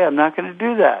about, hey, I'm not going to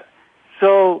do that.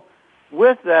 So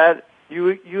with that,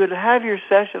 you would have your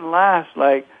session last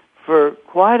for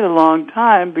quite a long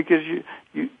time, because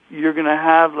you're going to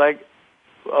have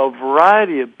a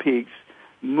variety of peaks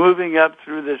moving up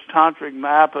through this tantric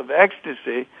map of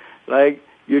ecstasy.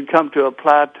 You'd come to a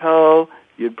plateau,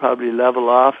 you'd probably level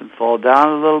off and fall down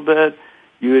a little bit.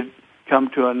 You would come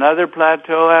to another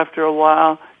plateau after a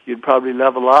while, you'd probably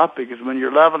level off, because when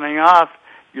you're leveling off,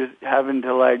 you're having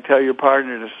to tell your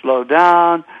partner to slow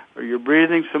down, or you're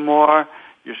breathing some more,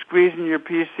 you're squeezing your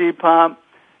PC pump,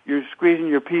 you're squeezing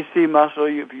your PC muscle.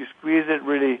 If you squeeze it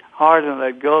really hard and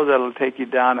let go, that'll take you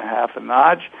down a half a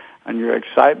notch on your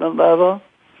excitement level.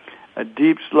 A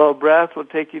deep, slow breath will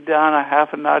take you down a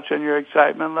half a notch on your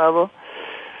excitement level.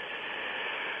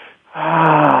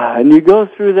 And you go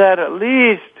through that at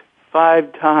least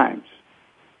 5 times.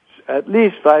 At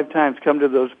least 5 times come to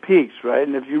those peaks, right?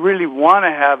 And if you really want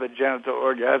to have a genital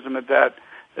orgasm at that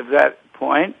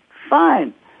point,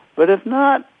 fine. But if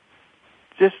not,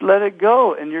 just let it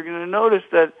go. And you're going to notice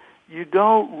that you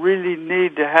don't really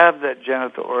need to have that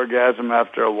genital orgasm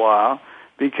after a while,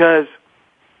 because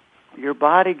your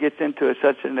body gets into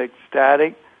such an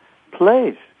ecstatic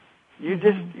place. You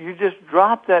just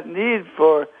drop that need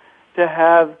to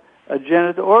have a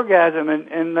genital orgasm,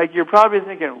 and you're probably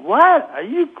thinking, what? Are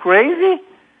you crazy?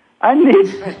 I need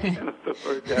a genital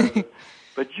orgasm.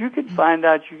 But you can find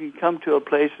out, you can come to a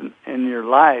place in your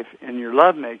life, in your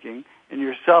lovemaking, in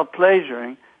your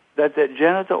self-pleasuring, that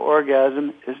genital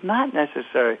orgasm is not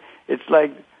necessary. It's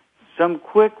like some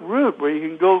quick route where you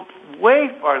can go way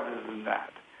farther than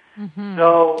that. Mm-hmm.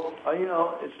 So,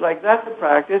 it's that's a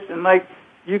practice. And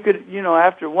you could,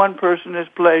 after one person is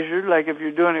pleasured, if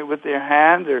you're doing it with your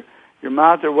hand or your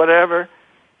mouth or whatever,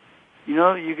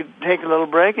 you could take a little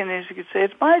break, and then you could say,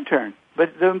 it's my turn.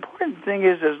 But the important thing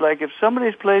is if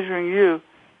somebody's pleasuring you,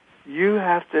 you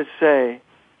have to say,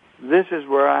 this is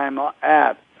where I'm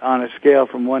at on a scale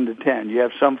from 1 to 10. You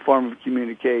have some form of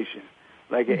communication.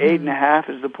 An 8.5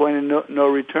 is the point of no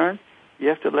return. You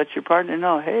have to let your partner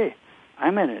know, hey,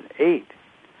 I'm in an 8.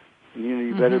 And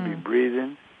you better be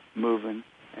breathing, moving,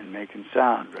 and making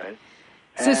sound, right?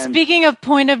 So speaking of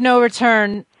point of no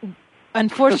return,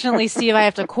 unfortunately, Steve, I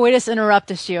have to coitus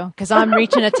interruptus you because I'm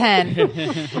reaching a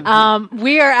 10.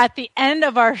 We are at the end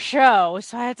of our show,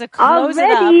 so I have to close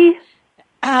it up.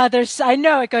 I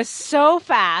know, it goes so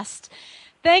fast.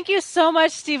 Thank you so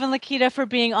much, Steve and Lokita, for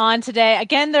being on today.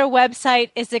 Again, their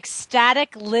website is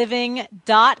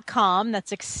ecstaticliving.com.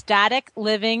 That's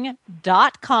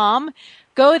ecstaticliving.com.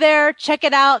 go there, check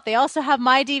it out. They also have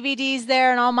my DVDs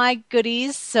there and all my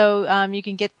goodies, so you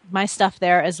can get my stuff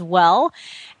there as well.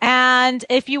 And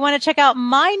if you want to check out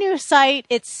my new site,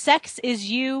 it's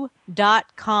sexisyou.com.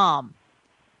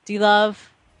 D-Love,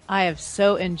 I have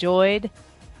so enjoyed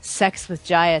Sex with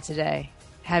Jaya today.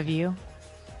 Have you?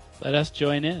 Let us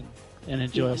join in and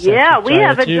enjoy Sex Yeah, with we Jaya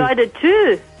have too. enjoyed it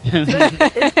too.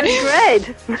 It's been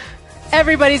great.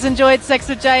 Everybody's enjoyed Sex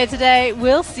with Jaya today.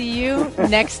 We'll see you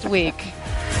next week.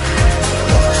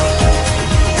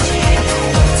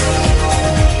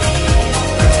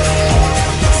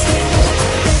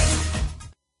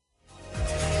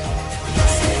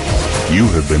 You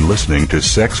have been listening to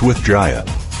Sex with Jaya.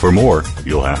 For more,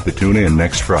 you'll have to tune in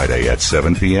next Friday at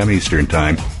 7 p.m. Eastern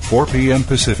Time, 4 p.m.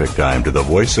 Pacific Time to the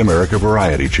Voice America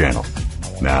Variety Channel.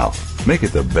 Now, make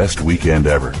it the best weekend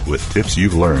ever with tips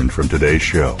you've learned from today's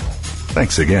show.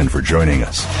 Thanks again for joining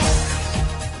us.